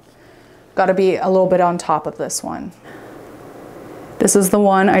gotta be a little bit on top of this one. This is the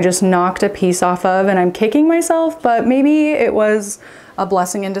one I just knocked a piece off of, and I'm kicking myself, but maybe it was a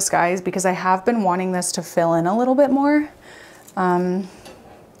blessing in disguise because I have been wanting this to fill in a little bit more. And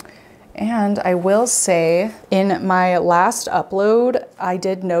I will say in my last upload, I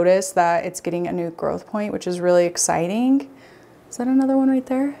did notice that it's getting a new growth point, which is really exciting. Is that another one right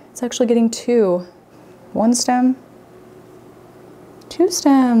there? It's actually getting two. One stem, two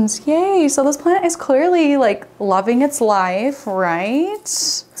stems, yay. So this plant is clearly like loving its life, right?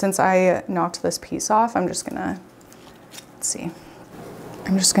 Since I knocked this piece off, I'm just gonna, let's see.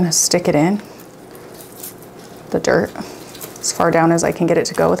 I'm just gonna stick it in the dirt as far down as I can get it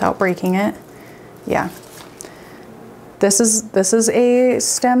to go without breaking it. Yeah. This is a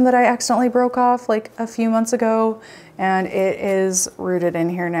stem that I accidentally broke off like a few months ago, and it is rooted in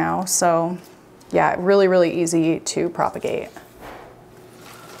here now. So yeah, really, really easy to propagate.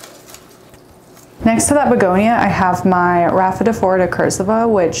 Next to that begonia, I have my Rhaphidophorida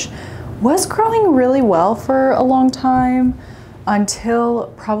cursiva, which was growing really well for a long time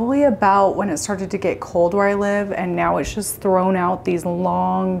until probably about when it started to get cold where I live, and now it's just thrown out these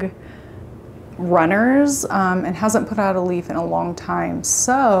long runners and hasn't put out a leaf in a long time.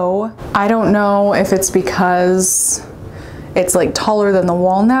 So I don't know if it's because it's like taller than the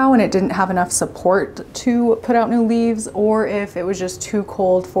wall now and it didn't have enough support to put out new leaves, or if it was just too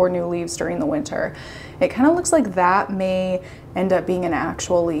cold for new leaves during the winter. It kind of looks like that may end up being an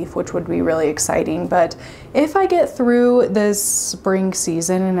actual leaf, which would be really exciting. But if I get through this spring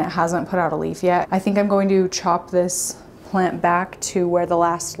season and it hasn't put out a leaf yet, I think I'm going to chop this plant back to where the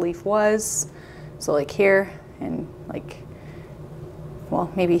last leaf was. So like here, and like,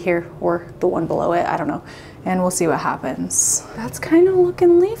 well, maybe here or the one below it, I don't know. And we'll see what happens. That's kind of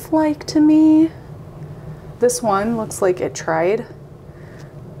looking leaf-like to me. This one looks like it tried.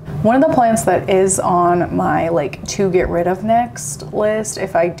 One of the plants that is on my like to get rid of next list,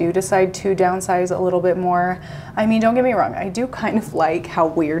 if I do decide to downsize a little bit more, I mean, don't get me wrong, I do kind of like how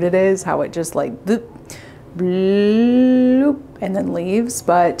weird it is, how it just like bloop, bloop, and then leaves,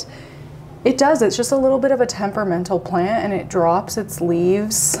 but it does, it's just a little bit of a temperamental plant, and it drops its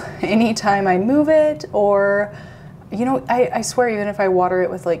leaves anytime I move it, or, you know, I swear even if I water it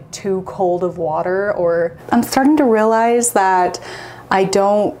with like too cold of water, or I'm starting to realize that I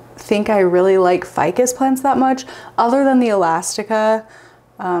don't think I really like ficus plants that much, other than the Elastica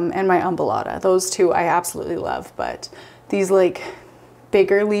and my Umbellata. Those two I absolutely love, but these like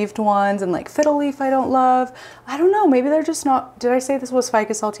bigger leaved ones and like fiddle leaf I don't love. I don't know, maybe they're just not, did I say this was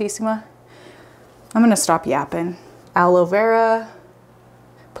Ficus altissima? I'm gonna stop yapping. Aloe vera,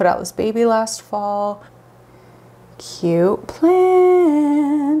 put out this baby last fall. Cute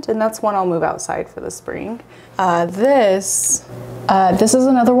plant. And that's one I'll move outside for the spring. This is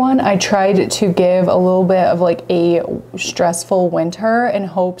another one I tried to give a little bit of like a stressful winter in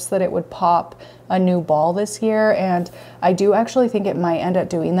hopes that it would pop a new ball this year, and I do actually think it might end up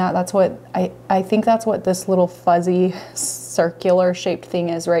doing that. That's what I think that's what this little fuzzy circular shaped thing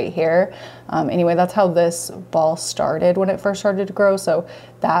is right here. Anyway, that's how this ball started when it first started to grow, so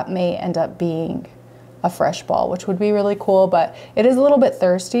that may end up being a fresh ball, which would be really cool. But it is a little bit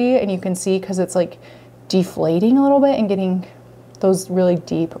thirsty, and you can see because it's like deflating a little bit and getting those really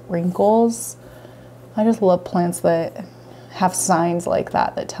deep wrinkles. I just love plants that have signs like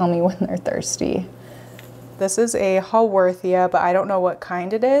that tell me when they're thirsty. This is a Haworthia, but I don't know what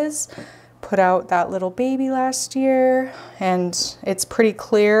kind it is. Put out that little baby last year, and it's pretty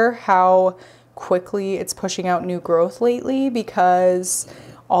clear how quickly it's pushing out new growth lately because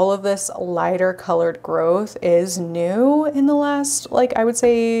all of this lighter colored growth is new in the last, like, I would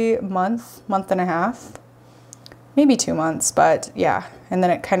say month and a half, maybe 2 months, but yeah. And then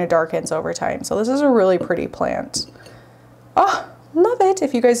it kind of darkens over time. So this is a really pretty plant. Oh, love it.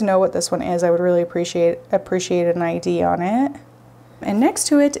 If you guys know what this one is, I would really appreciate an ID on it. And next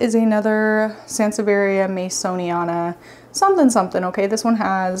to it is another Sansevieria masoniana something something. Okay, this one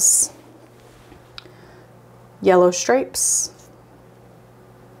has yellow stripes.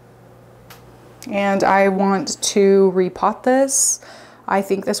 And I want to repot this. I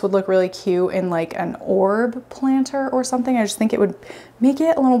think this would look really cute in like an orb planter or something. I just think it would make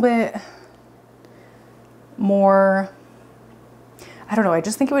it a little bit more, I don't know, I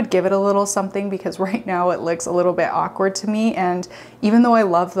just think it would give it a little something because right now it looks a little bit awkward to me. And even though I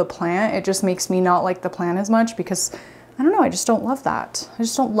love the plant, it just makes me not like the plant as much because, I don't know, I just don't love that. I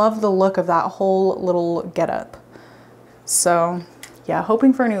just don't love the look of that whole little getup. So yeah,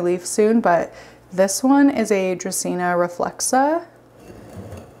 hoping for a new leaf soon, but this one is a Dracaena reflexa.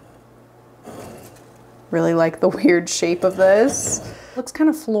 Really like the weird shape of this. Looks kind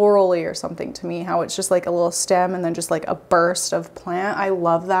of florally or something to me, how it's just like a little stem and then just like a burst of plant. I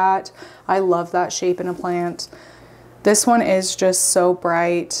love that. I love that shape in a plant. This one is just so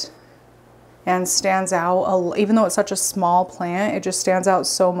bright and stands out. Even though it's such a small plant, it just stands out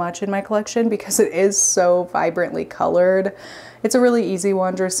so much in my collection because it is so vibrantly colored. It's a really easy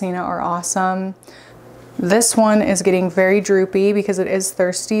one. Dracaena are awesome. This one is getting very droopy because it is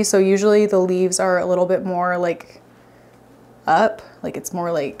thirsty. So usually the leaves are a little bit more like up, like it's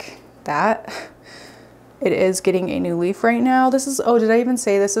more like that. It is getting a new leaf right now. This is, oh, did I even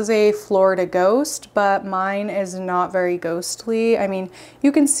say this is a Florida Ghost, but mine is not very ghostly. I mean,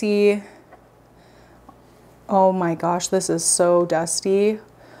 you can see, oh my gosh, this is so dusty.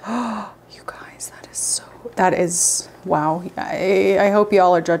 You guys, that is, wow. I hope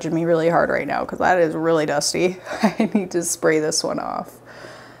y'all are judging me really hard right now because that is really dusty. I need to spray this one off.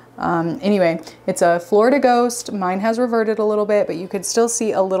 Anyway, it's a Florida Ghost. Mine has reverted a little bit, but you could still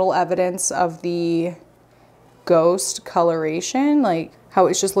see a little evidence of the ghost coloration, like how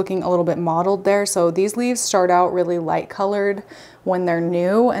it's just looking a little bit mottled there. So these leaves start out really light colored when they're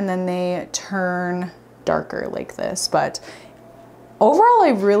new, and then they turn darker like this. But overall, I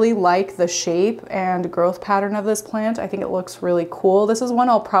really like the shape and growth pattern of this plant. I think it looks really cool. This is one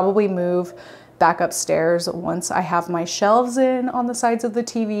I'll probably move back upstairs once I have my shelves in on the sides of the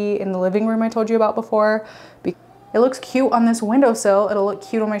TV in the living room I told you about before. It looks cute on this windowsill. It'll look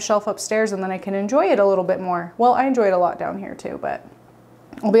cute on my shelf upstairs, and then I can enjoy it a little bit more. Well, I enjoy it a lot down here too, but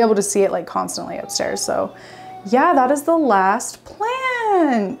I'll be able to see it like constantly upstairs. So yeah, that is the last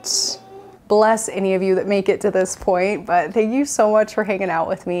plant. Bless any of you that make it to this point, but thank you so much for hanging out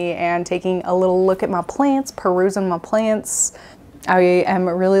with me and taking a little look at my plants, perusing my plants. I am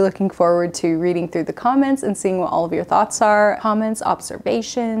really looking forward to reading through the comments and seeing what all of your thoughts are. Comments,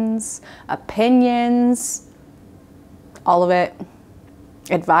 observations, opinions, all of it.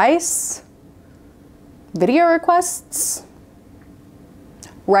 Advice, video requests,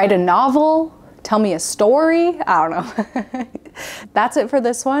 write a novel, tell me a story. I don't know. That's it for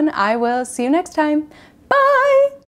this one. I will see you next time. Bye.